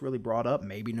nobody else really brought up,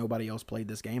 maybe nobody else played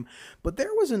this game, but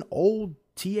there was an old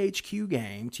THQ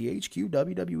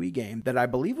WWE game that I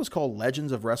believe was called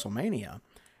Legends of WrestleMania,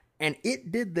 and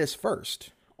it did this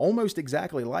first. almost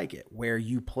exactly like it, where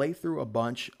you play through a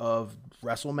bunch of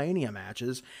WrestleMania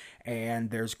matches and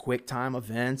there's quick time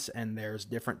events and there's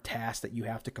different tasks that you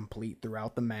have to complete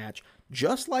throughout the match,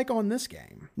 just like on this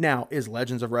game. Now, is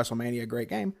Legends of WrestleMania a great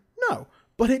game? No,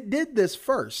 but it did this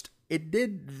first. It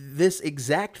did this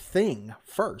exact thing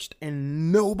first,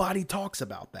 and nobody talks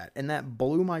about that, and that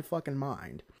blew my fucking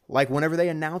mind. Like, whenever they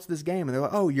announced this game, and they're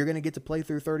like, oh, you're going to get to play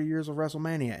through 30 years of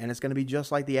WrestleMania, and it's going to be just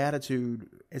like the Attitude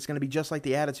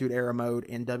Era mode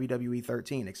in WWE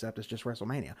 13, except it's just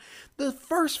WrestleMania. The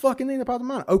first fucking thing that popped in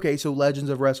my mind, okay, so Legends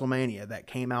of WrestleMania, that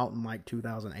came out in like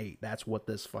 2008, that's what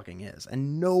this fucking is.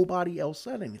 And nobody else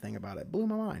said anything about it. Blew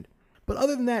my mind. But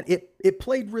other than that, it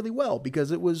played really well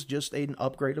because it was just an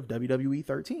upgrade of WWE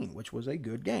 13, which was a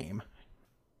good game.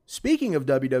 Speaking of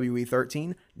WWE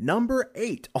 13, number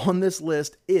 8 on this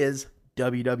list is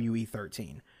WWE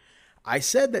 13. I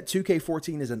said that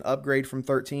 2K14 is an upgrade from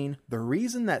 13. The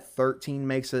reason that 13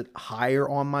 makes it higher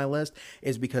on my list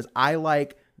is because I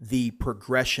like the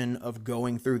progression of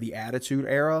going through the Attitude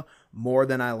Era more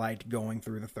than I liked going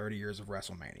through the 30 years of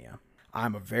WrestleMania.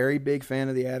 I'm a very big fan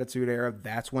of the Attitude Era.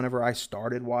 That's whenever I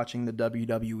started watching the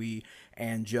WWE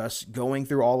and just going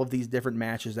through all of these different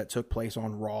matches that took place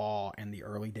on Raw and the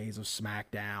early days of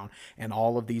SmackDown and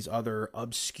all of these other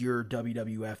obscure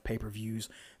WWF pay-per-views.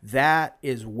 That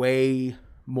is way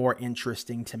more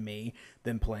interesting to me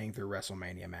than playing through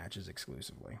WrestleMania matches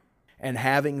exclusively. And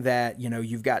having that,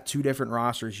 you've got two different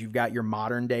rosters. You've got your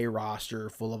modern day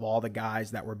roster full of all the guys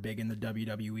that were big in the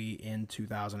WWE in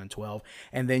 2012.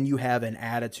 And then you have an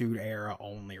Attitude Era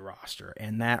only roster.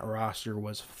 And that roster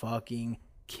was fucking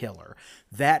killer.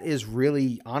 That is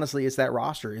really, honestly, it's that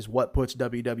roster is what puts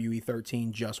WWE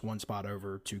 13 just one spot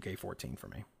over 2K14 for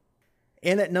me.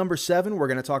 And at number 7, we're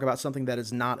going to talk about something that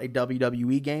is not a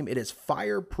WWE game. It is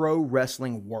Fire Pro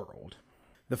Wrestling World.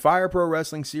 The Fire Pro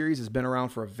Wrestling series has been around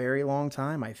for a very long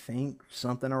time. I think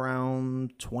something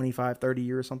around 25, 30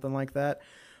 years, something like that.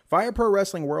 Fire Pro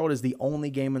Wrestling World is the only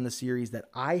game in the series that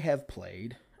I have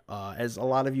played. As a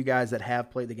lot of you guys that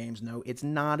have played the games know, it's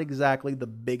not exactly the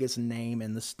biggest name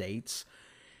in the States.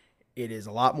 It is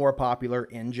a lot more popular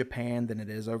in Japan than it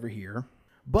is over here.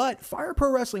 But Fire Pro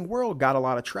Wrestling World got a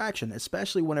lot of traction,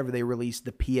 especially whenever they released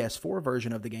the PS4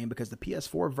 version of the game, because the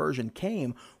PS4 version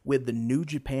came with the New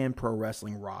Japan Pro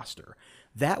Wrestling roster.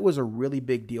 That was a really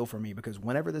big deal for me because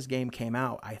whenever this game came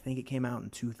out, I think it came out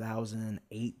in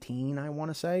 2018, I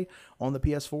want to say, on the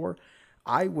PS4.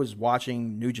 I was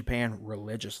watching New Japan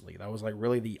religiously. That was like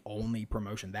really the only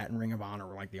promotion. That and Ring of Honor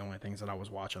were like the only things that I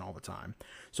was watching all the time.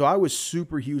 So I was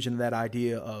super huge into that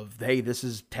idea of, hey, this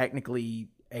is technically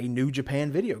a New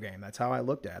Japan video game. That's how I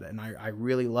looked at it, and I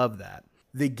really love that.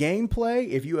 The gameplay,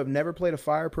 if you have never played a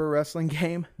Fire Pro Wrestling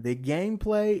game, the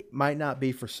gameplay might not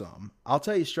be for some. I'll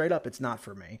tell you straight up, it's not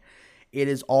for me. It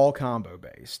is all combo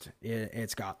based.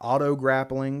 It's got auto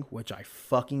grappling, which I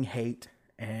fucking hate,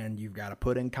 and you've got to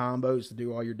put in combos to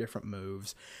do all your different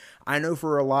moves. I know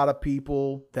for a lot of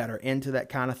people that are into that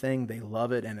kind of thing, they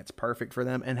love it and it's perfect for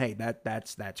them. And hey,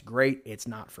 that's great. It's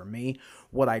not for me.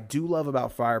 What I do love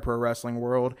about Fire Pro Wrestling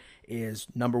World is,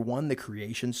 number one, the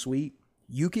creation suite.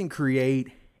 You can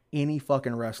create any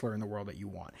fucking wrestler in the world that you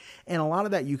want. And a lot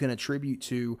of that you can attribute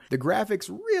to the graphics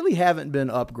really haven't been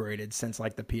upgraded since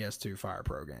like the PS2 Fire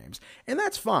Pro games. And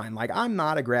that's fine. Like, I'm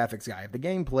not a graphics guy. If the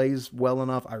game plays well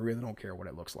enough, I really don't care what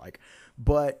it looks like.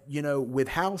 But, with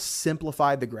how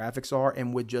simplified the graphics are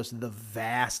and with just the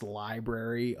vast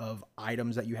library of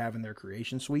items that you have in their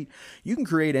creation suite, you can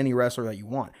create any wrestler that you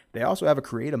want. They also have a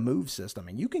create a move system,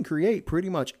 and you can create pretty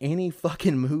much any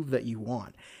fucking move that you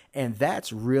want. And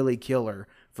that's really killer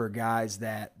for guys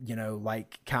that,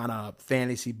 like kind of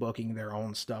fantasy booking their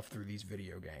own stuff through these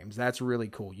video games. That's really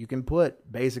cool. You can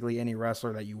put basically any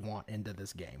wrestler that you want into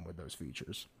this game with those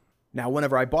features. Now,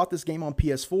 whenever I bought this game on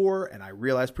PS4 and I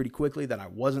realized pretty quickly that I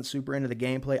wasn't super into the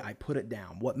gameplay, I put it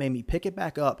down. What made me pick it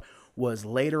back up was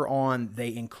later on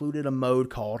they included a mode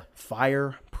called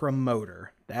Fire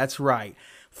Promoter. That's right.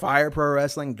 Fire Pro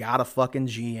Wrestling got a fucking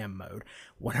GM mode.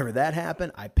 Whenever that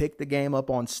happened, I picked the game up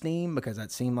on Steam because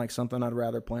that seemed like something I'd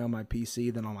rather play on my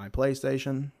PC than on my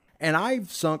PlayStation. And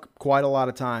I've sunk quite a lot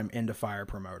of time into Fire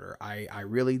Promoter. I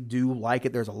really do like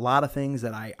it. There's a lot of things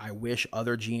that I wish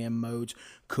other GM modes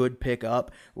could pick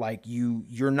up. Like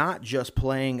you're not just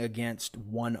playing against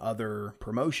one other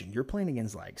promotion. You're playing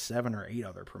against like 7 or 8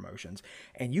 other promotions.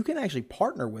 And you can actually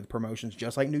partner with promotions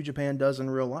just like New Japan does in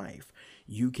real life.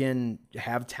 You can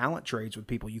have talent trades with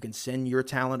people. You can send your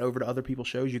talent over to other people's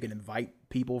shows. You can invite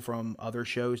people from other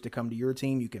shows to come to your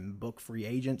team. You can book free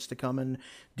agents to come and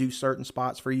do certain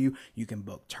spots for you. You can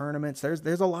book tournaments.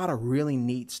 There's a lot of really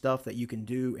neat stuff that you can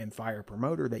do in Fire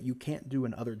Promoter that you can't do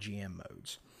in other GM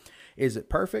modes. Is it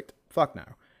perfect? Fuck no.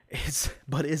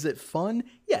 But is it fun?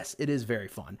 Yes, it is very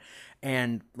fun.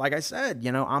 And like I said,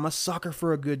 I'm a sucker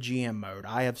for a good GM mode.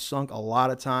 I have sunk a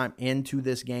lot of time into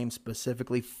this game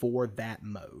specifically for that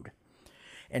mode.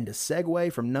 And to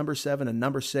segue from number 7 to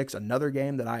number 6, another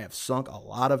game that I have sunk a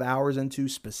lot of hours into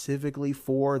specifically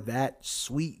for that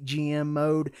sweet GM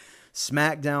mode,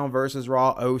 SmackDown vs.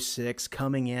 Raw 06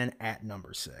 coming in at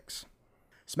number 6.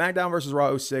 SmackDown vs.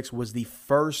 Raw 06 was the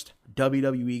first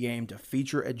WWE game to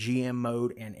feature a GM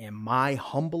mode, and in my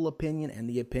humble opinion and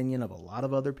the opinion of a lot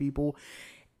of other people,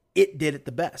 it did it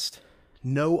the best.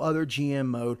 No other GM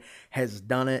mode has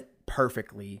done it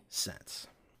perfectly since.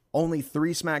 Only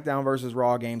 3 SmackDown vs.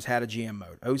 Raw games had a GM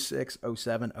mode, 06,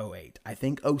 07, 08. I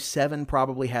think 07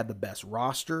 probably had the best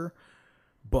roster,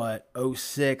 but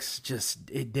 06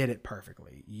 it did it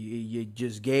perfectly. You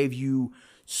just gave you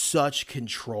such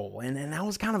control. And that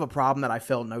was kind of a problem that I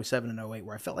felt in 07 and 08,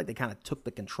 where I felt like they kind of took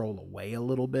the control away a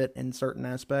little bit in certain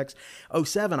aspects.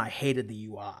 07, I hated the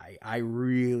UI. I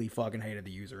really fucking hated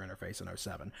the user interface in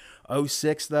 07.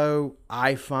 06, though,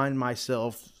 I find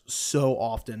myself so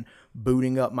often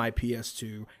booting up my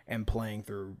PS2 and playing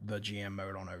through the GM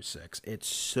mode on 06. It's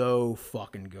so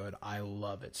fucking good. I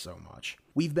love it so much.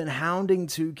 We've been hounding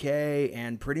 2K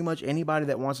and pretty much anybody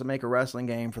that wants to make a wrestling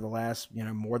game for the last,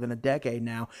 more than a decade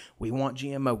now. We want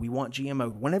GM mode. We want GM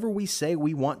mode. Whenever we say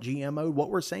we want GM mode, what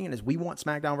we're saying is we want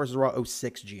SmackDown vs. Raw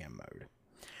 06 GM mode.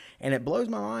 And it blows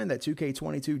my mind that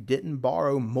 2K22 didn't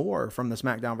borrow more from the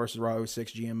SmackDown vs. Raw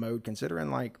 06 GM mode,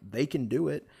 considering like they can do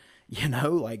it.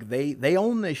 Like they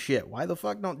own this shit. Why the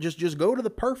fuck don't just go to the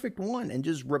perfect one and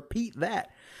just repeat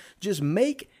that? Just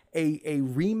make a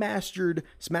remastered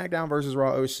SmackDown vs.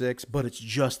 Raw 06, but it's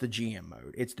just the GM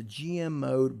mode. It's the GM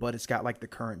mode, but it's got like the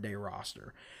current day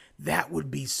roster. That would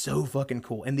be so fucking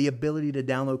cool. And the ability to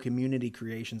download community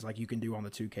creations like you can do on the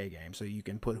 2K game, so you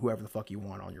can put whoever the fuck you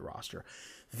want on your roster.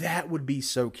 That would be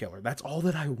so killer. That's all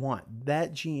that I want.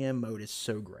 That GM mode is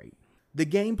so great. The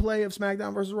gameplay of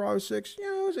SmackDown vs. Raw 06,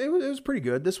 it was pretty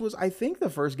good. This was, I think, the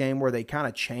first game where they kind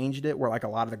of changed it, where like a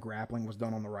lot of the grappling was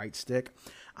done on the right stick.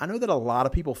 I know that a lot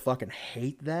of people fucking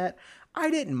hate that.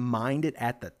 I didn't mind it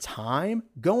at the time.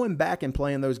 Going back and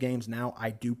playing those games now, I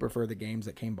do prefer the games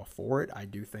that came before it. I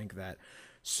do think that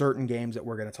certain games that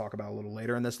we're going to talk about a little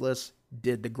later in this list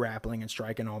did the grappling and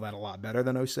striking and all that a lot better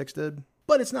than 06 did.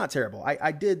 But it's not terrible.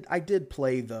 I did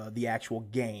play the actual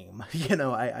game.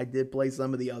 I did play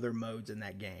some of the other modes in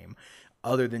that game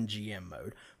other than GM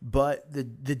mode. But the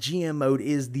GM mode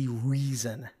is the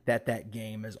reason that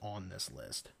game is on this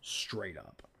list. Straight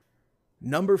up.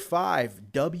 Number 5,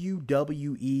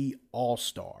 WWE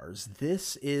All-Stars.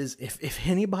 This is, if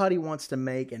anybody wants to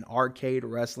make an arcade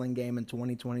wrestling game in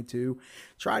 2022,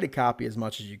 try to copy as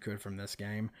much as you could from this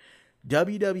game.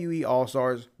 WWE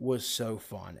All-Stars was so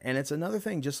fun. And it's another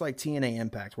thing, just like TNA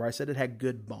Impact, where I said it had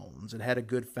good bones. It had a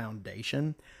good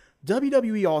foundation.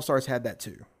 WWE All-Stars had that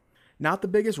too. Not the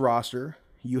biggest roster.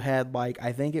 You had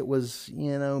I think it was,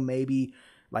 maybe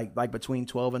like between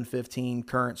 12 and 15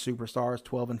 current superstars,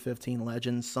 12 and 15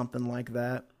 legends, something like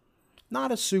that.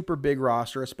 Not a super big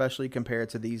roster, especially compared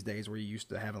to these days where you used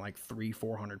to having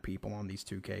 300-400 people on these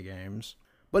 2K games.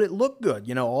 But it looked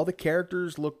good. All the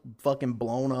characters looked fucking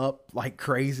blown up like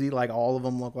crazy. All of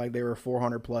them looked like they were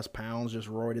 400 plus pounds, just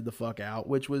roided the fuck out,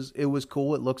 it was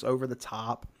cool. It looks over the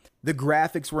top. The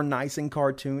graphics were nice and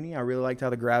cartoony. I really liked how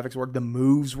the graphics worked. The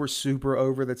moves were super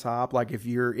over the top. If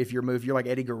you're like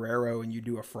Eddie Guerrero and you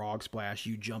do a frog splash,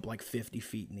 you jump 50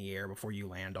 feet in the air before you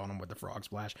land on them with the frog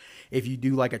splash. If you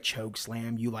do a choke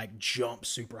slam, you jump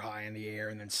super high in the air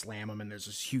and then slam them, and there's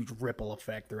this huge ripple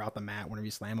effect throughout the mat whenever you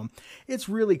slam them. It's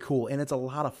really cool, and it's a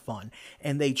lot of fun.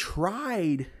 And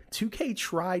 2K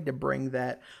tried to bring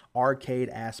that arcade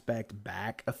aspect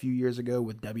back a few years ago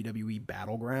with WWE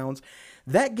Battlegrounds.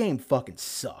 That game fucking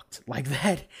sucked.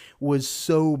 That was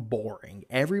so boring.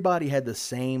 Everybody had the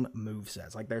same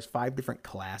movesets. There's 5 different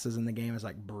classes in the game. It's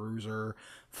bruiser,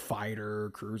 fighter,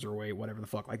 cruiserweight, whatever the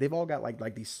fuck. They've all got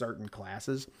these certain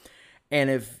classes. And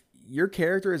if your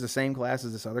character is the same class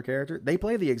as this other character, they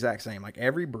play the exact same.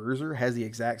 Every bruiser has the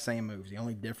exact same moves. The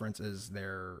only difference is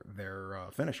their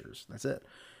finishers. That's it.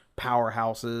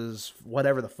 powerhouses,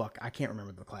 whatever the fuck. I can't remember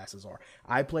what the classes are.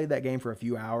 I played that game for a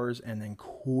few hours and then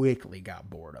quickly got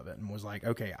bored of it and was like,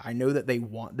 okay, I know that they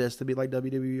want this to be like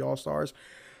WWE All-Stars,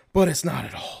 but it's not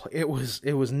at all. It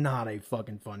was not a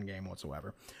fucking fun game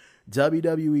whatsoever.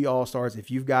 WWE All-Stars, if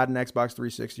you've got an Xbox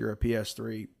 360 or a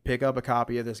PS3, pick up a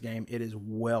copy of this game. It is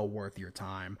well worth your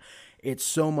time. It's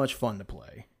so much fun to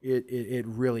play. It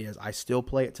really is. I still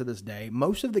play it to this day.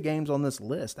 Most of the games on this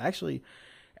list, actually,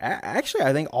 I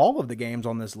think all of the games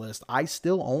on this list, I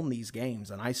still own these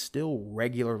games, and I still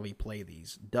regularly play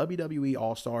these. WWE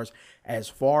All-Stars, as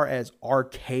far as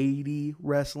arcadey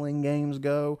wrestling games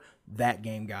go, that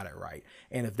game got it right.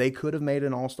 And if they could have made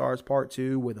an All-Stars Part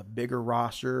 2 with a bigger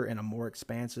roster and a more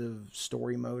expansive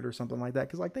story mode or something like that,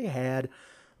 because like they had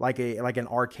like an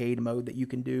arcade mode that you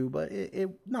can do, but it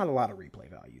not a lot of replay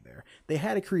value there. They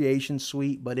had a creation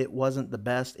suite, but it wasn't the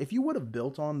best. If you would have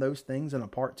built on those things in a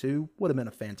Part 2, would have been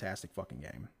a fantastic fucking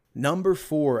game. Number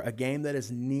 4, a game that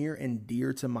is near and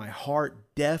dear to my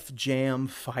heart, Def Jam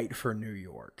Fight for New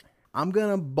York. I'm going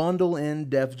to bundle in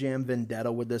Def Jam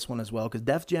Vendetta with this one as well, because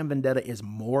Def Jam Vendetta is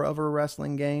more of a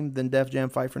wrestling game than Def Jam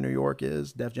Fight for New York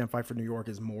is. Def Jam Fight for New York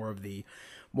is more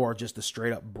just a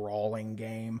straight up brawling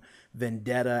game.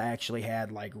 Vendetta actually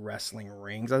had like wrestling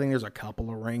rings. I think there's a couple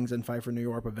of rings in Fight for New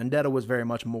York, but Vendetta was very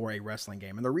much more a wrestling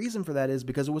game. And the reason for that is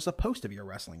because it was supposed to be a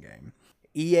wrestling game.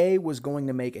 EA was going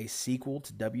to make a sequel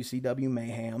to WCW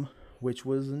Mayhem, which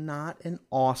was not an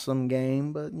awesome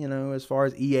game, but you know, as far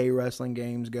as EA wrestling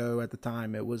games go at the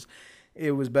time, it was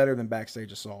better than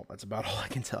Backstage Assault. That's about all I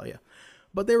can tell you.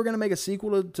 But they were going to make a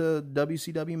sequel to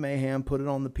WCW Mayhem, put it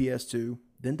on the PS2.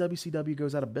 Then WCW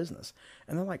goes out of business.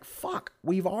 And they're like, fuck,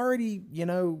 we've already,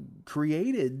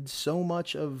 created so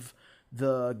much of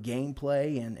the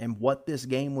gameplay and what this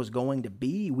game was going to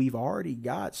be. We've already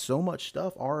got so much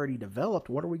stuff already developed.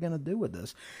 What are we going to do with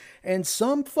this? And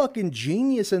some fucking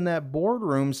genius in that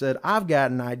boardroom said, I've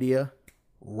got an idea.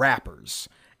 Rappers.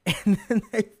 And then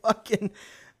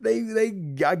they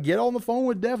get on the phone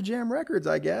with Def Jam Records,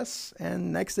 I guess.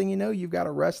 And next thing you know, you've got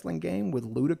a wrestling game with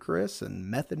Ludacris and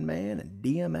Method Man and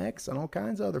DMX and all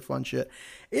kinds of other fun shit.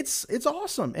 It's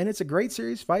awesome. And it's a great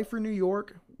series. Fight for New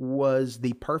York was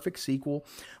the perfect sequel.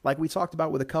 Like we talked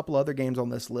about with a couple other games on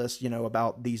this list,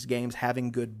 about these games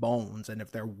having good bones. And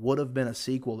if there would have been a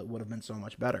sequel, it would have been so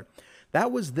much better.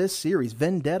 That was this series.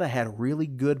 Vendetta had really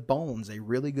good bones, a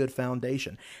really good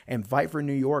foundation. And Fight for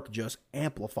New York just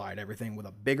amplified everything with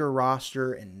a bigger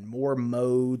roster and more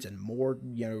modes and more,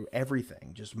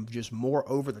 everything. Just more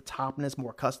over the topness,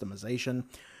 more customization.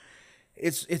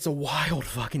 It's a wild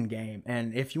fucking game.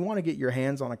 And if you want to get your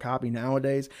hands on a copy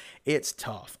nowadays, it's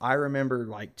tough. I remember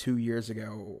like 2 or 3 years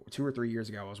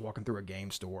ago, I was walking through a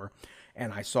game store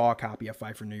and I saw a copy of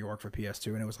Fight for New York for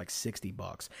PS2 and it was like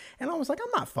 $60. And I was like, I'm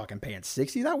not fucking paying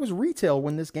 60. That was retail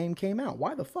when this game came out.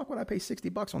 Why the fuck would I pay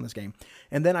 $60 on this game?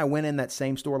 And then I went in that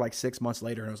same store like 6 months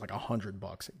later and it was like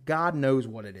 $100. God knows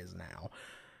what it is now.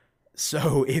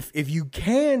 So if you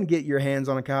can get your hands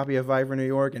on a copy of Fight for New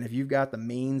York, and if you've got the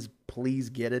means, please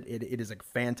get it. It is a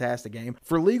fantastic game.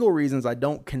 For legal reasons, I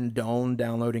don't condone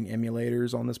downloading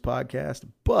emulators on this podcast,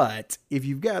 but if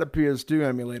you've got a PS2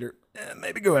 emulator,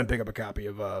 maybe go ahead and pick up a copy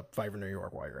of Fight for New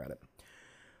York while you're at it.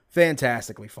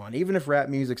 Fantastically fun. Even if rap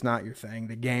music's not your thing,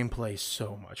 the gameplay's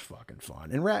so much fucking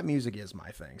fun. And rap music is my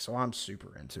thing, so I'm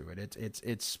super into it.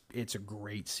 It's a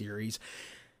great series.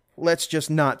 Let's just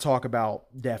not talk about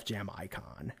Def Jam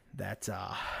Icon. Let's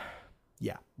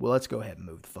go ahead and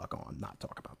move the fuck on. Not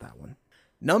talk about that one.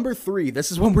 Number 3,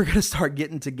 this is when we're going to start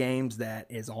getting to games that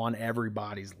is on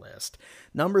everybody's list.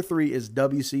 Number 3 is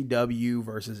WCW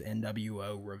versus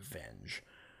NWO Revenge.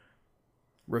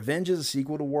 Revenge is a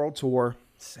sequel to World Tour.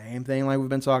 Same thing like we've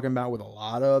been talking about with a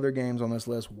lot of other games on this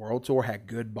list. World Tour had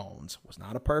good bones. Was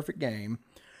not a perfect game.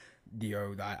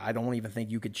 I don't even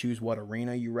think you could choose what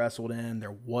arena you wrestled in. There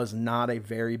was not a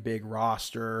very big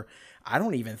roster. I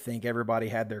don't even think everybody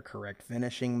had their correct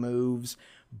finishing moves,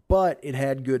 but it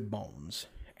had good bones.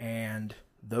 And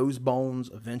those bones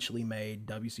eventually made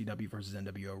WCW versus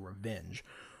NWO Revenge,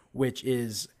 which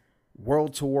is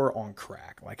World Tour on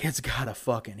crack. Like, it's got a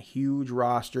fucking huge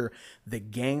roster. The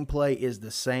gameplay is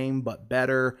the same but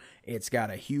better. It's got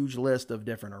a huge list of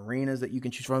different arenas that you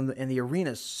can choose from, and the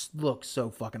arenas look so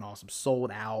fucking awesome.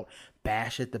 Sold Out,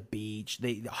 Bash at the Beach,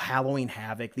 the Halloween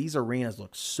Havoc. These arenas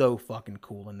look so fucking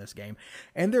cool in this game.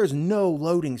 And there's no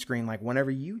loading screen. Like,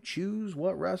 whenever you choose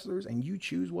what wrestlers and you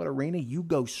choose what arena, you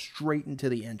go straight into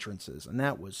the entrances. And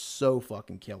that was so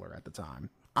fucking killer at the time.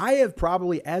 I have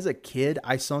probably, as a kid,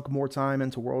 I sunk more time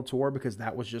into World Tour because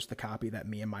that was just the copy that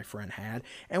me and my friend had.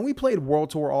 And we played World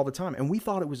Tour all the time. And we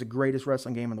thought it was the greatest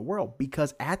wrestling game in the world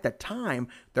because at the time,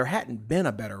 there hadn't been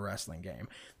a better wrestling game.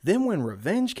 Then when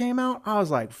Revenge came out, I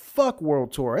was like, fuck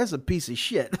World Tour. That's a piece of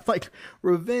shit. Like,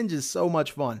 Revenge is so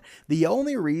much fun. The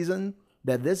only reason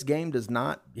that this game does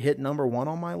not hit number one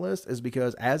on my list is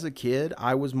because as a kid,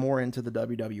 I was more into the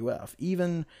WWF.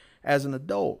 Even as an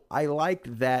adult, I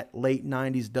liked that late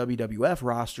 90s WWF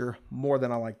roster more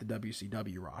than I liked the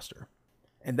WCW roster.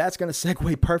 And that's going to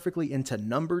segue perfectly into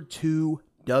number 2,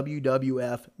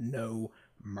 WWF No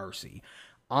Mercy.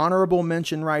 Honorable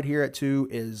mention right here at 2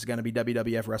 is going to be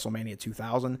WWF WrestleMania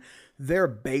 2000. They're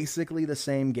basically the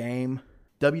same game.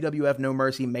 WWF No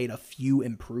Mercy made a few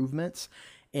improvements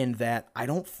in that I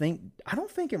don't think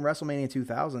in WrestleMania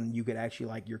 2000 you could actually,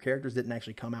 like, your characters didn't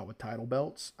actually come out with title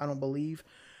belts, I don't believe.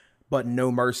 But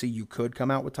No Mercy, you could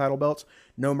come out with title belts.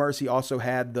 No Mercy also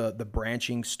had the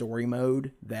branching story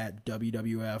mode that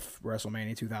WWF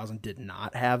WrestleMania 2000 did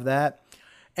not have that.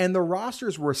 And the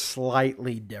rosters were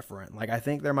slightly different. Like, I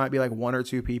think there might be like 1 or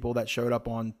 2 people that showed up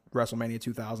on WrestleMania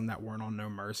 2000 that weren't on No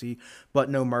Mercy. But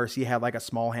No Mercy had like a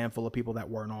small handful of people that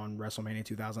weren't on WrestleMania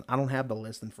 2000. I don't have the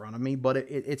list in front of me, but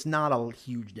it's not a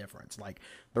huge difference. Like,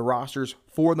 the rosters,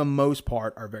 for the most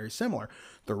part, are very similar.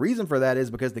 The reason for that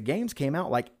is because the games came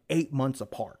out like 8 months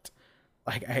apart.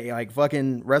 Like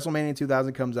fucking WrestleMania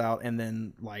 2000 comes out, and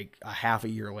then like a half a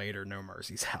year later, No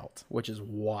Mercy's out, which is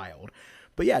wild.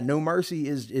 But yeah, No Mercy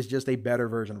is just a better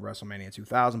version of WrestleMania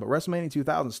 2000. But WrestleMania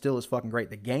 2000 still is fucking great.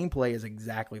 The gameplay is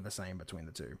exactly the same between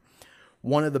the two.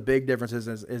 One of the big differences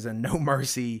is in No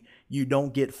Mercy, you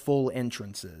don't get full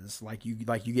entrances. Like you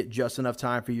get just enough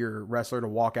time for your wrestler to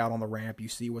walk out on the ramp. You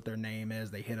see what their name is.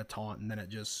 They hit a taunt, and then it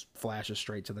just flashes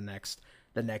straight to the next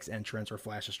entrance, or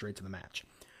flashes straight to the match.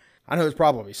 I know there's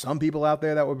probably some people out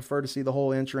there that would prefer to see the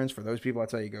whole entrance. For those people, I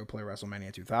tell you, go play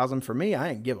WrestleMania 2000. For me, I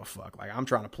ain't give a fuck. Like, I'm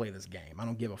trying to play this game. I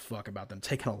don't give a fuck about them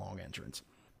taking a long entrance.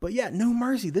 But yeah, No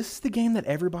Mercy, this is the game that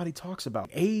everybody talks about.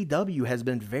 AEW has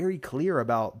been very clear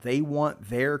about they want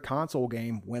their console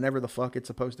game, whenever the fuck it's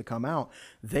supposed to come out,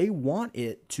 they want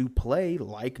it to play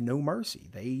like No Mercy.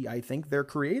 I think their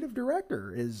creative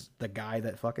director is the guy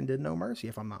that fucking did No Mercy,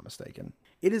 if I'm not mistaken.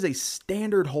 It is a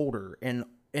standard holder in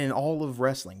all of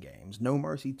wrestling games. No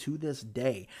Mercy, to this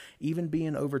day, even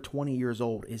being over 20 years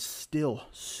old, is still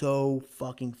so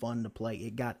fucking fun to play.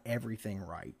 It got everything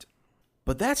right.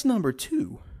 But that's number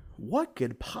 2. What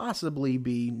could possibly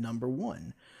be number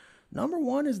 1? Number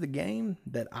 1 is the game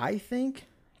that I think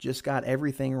just got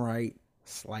everything right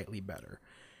slightly better.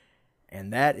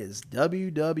 And that is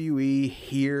WWE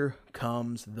Here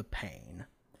Comes the Pain.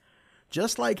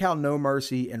 Just like how No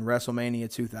Mercy and WrestleMania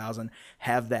 2000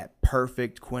 have that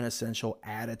perfect quintessential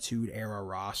Attitude Era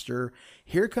roster,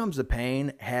 Here Comes the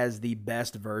Pain has the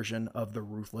best version of the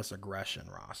Ruthless Aggression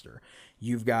roster.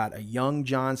 You've got a young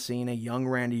John Cena, young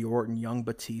Randy Orton, young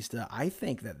Batista. I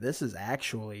think that this is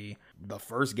actually the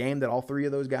first game that all 3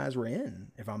 of those guys were in,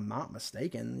 if I'm not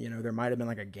mistaken. You know, there might have been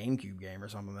like a GameCube game or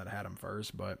something that had them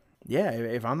first, but yeah,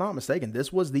 if I'm not mistaken,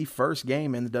 this was the first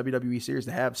game in the WWE series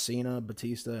to have Cena,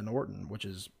 Batista, and Orton, which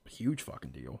is a huge fucking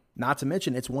deal. Not to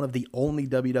mention, it's one of the only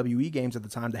WWE games at the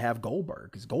time to have Goldberg,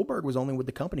 because Goldberg was only with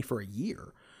the company for a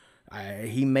year.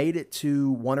 He made it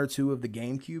to 1 or 2 of the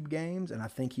GameCube games, and I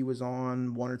think he was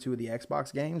on 1 or 2 of the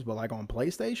Xbox games, but like on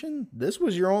PlayStation, this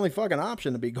was your only fucking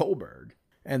option to be Goldberg.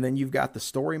 And then you've got the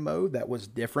story mode that was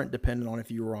different depending on if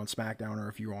you were on SmackDown or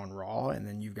if you were on Raw. And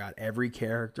then you've got every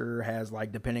character has,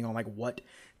 like, depending on like what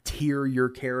tier your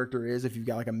character is, if you've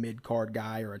got like a mid-card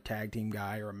guy or a tag team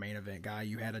guy or a main event guy,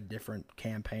 you had a different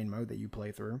campaign mode that you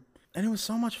play through. And it was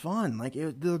so much fun. Like,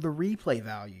 the replay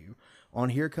value on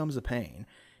Here Comes the Pain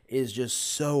is just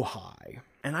so high.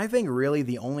 And I think really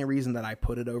the only reason that I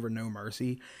put it over No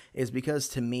Mercy is because,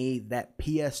 to me, that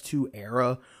PS2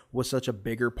 era was such a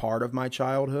bigger part of my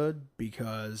childhood,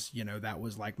 because, you know, that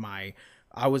was like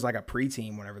I was like a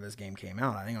preteen whenever this game came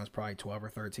out. I think I was probably 12 or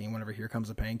 13 whenever Here Comes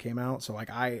the Pain came out. So like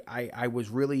I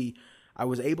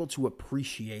was able to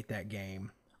appreciate that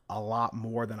game a lot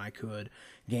more than I could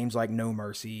games like No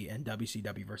Mercy and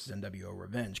WCW versus NWO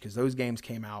Revenge, because those games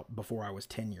came out before I was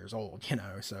 10 years old, you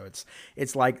know. So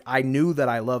it's like I knew that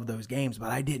I loved those games, but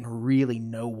I didn't really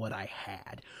know what I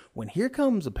had. When Here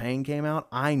Comes the Pain came out,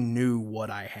 I knew what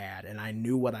I had, and I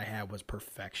knew what I had was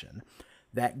perfection.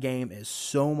 That game is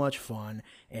so much fun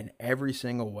in every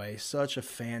single way. Such a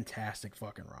fantastic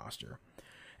fucking roster.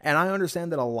 And I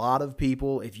understand that a lot of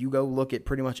people, if you go look at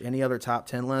pretty much any other top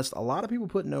 10 list, a lot of people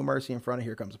put No Mercy in front of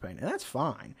Here Comes the Pain. And that's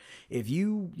fine. If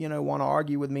you want to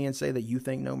argue with me and say that you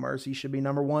think No Mercy should be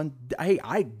number one, hey,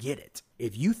 I get it.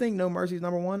 If you think No Mercy is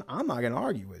number one, I'm not going to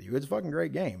argue with you. It's a fucking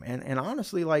great game. And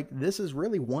honestly, like, this is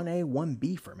really 1A,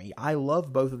 1B for me. I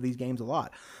love both of these games a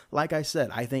lot. Like I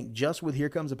said, I think just with Here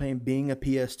Comes the Pain being a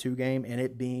PS2 game and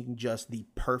it being just the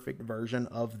perfect version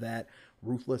of that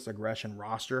Ruthless Aggression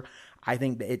roster, I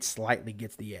think that it slightly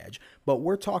gets the edge. But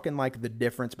we're talking like the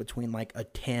difference between like a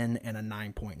 10 and a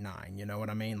 9.9. You know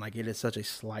what I mean? Like, it is such a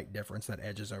slight difference that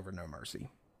edges over No Mercy.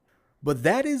 But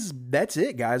that's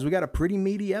it, guys. We got a pretty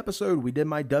meaty episode. We did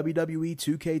my WWE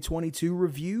 2K22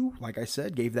 review. Like I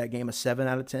said, gave that game a 7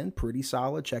 out of 10. Pretty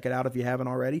solid. Check it out if you haven't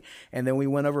already. And then we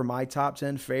went over my top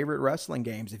 10 favorite wrestling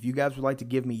games. If you guys would like to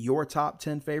give me your top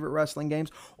 10 favorite wrestling games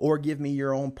or give me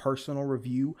your own personal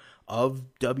review of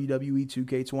WWE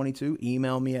 2K22,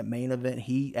 email me at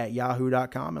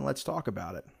maineventheat@yahoo.com and let's talk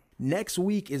about it. Next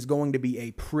week is going to be a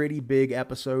pretty big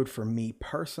episode for me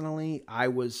personally. I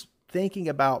was thinking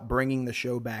about bringing the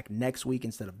show back next week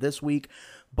instead of this week,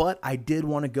 but I did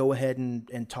want to go ahead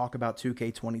and talk about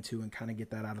 2K22 and kind of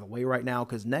get that out of the way right now,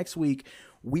 because next week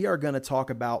we are going to talk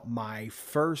about my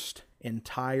first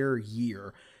entire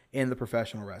year in the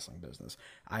professional wrestling business.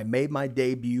 I made my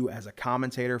debut as a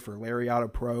commentator for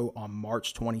Lariato Pro on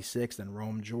March 26th in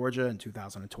Rome, Georgia in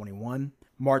 2021.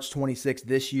 March 26th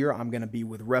this year, I'm going to be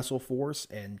with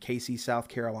WrestleForce in Casey, South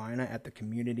Carolina at the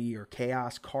Community or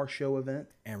Chaos Car Show event.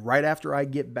 And right after I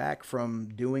get back from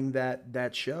doing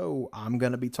that show, I'm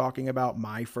going to be talking about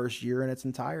my first year in its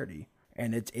entirety.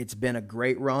 And it's been a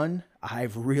great run.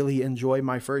 I've really enjoyed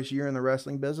my first year in the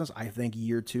wrestling business. I think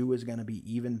year 2 is going to be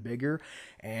even bigger.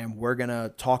 And we're going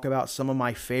to talk about some of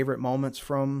my favorite moments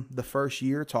from the first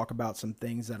year, talk about some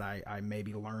things that I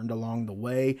maybe learned along the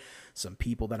way, some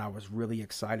people that I was really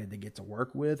excited to get to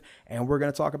work with. And we're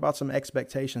going to talk about some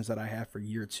expectations that I have for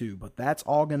year 2. But that's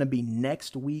all going to be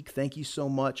next week. Thank you so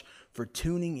much for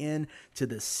tuning in to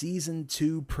the season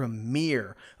 2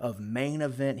 premiere of Main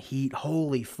Event Heat.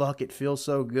 Holy fuck, it feels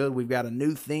so good. We've got a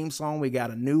new theme song. We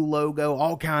got a new logo,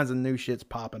 all kinds of new shit's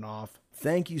popping off.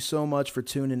 Thank you so much for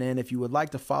tuning in. If you would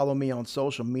like to follow me on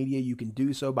social media, you can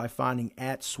do so by finding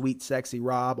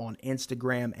 @SweetSexyRob on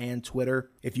Instagram and Twitter.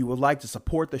 If you would like to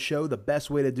support the show, the best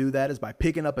way to do that is by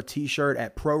picking up a t-shirt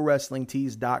at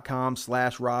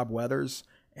ProWrestlingTees.com/RobWeathers.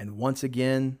 And once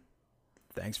again,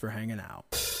 thanks for hanging out.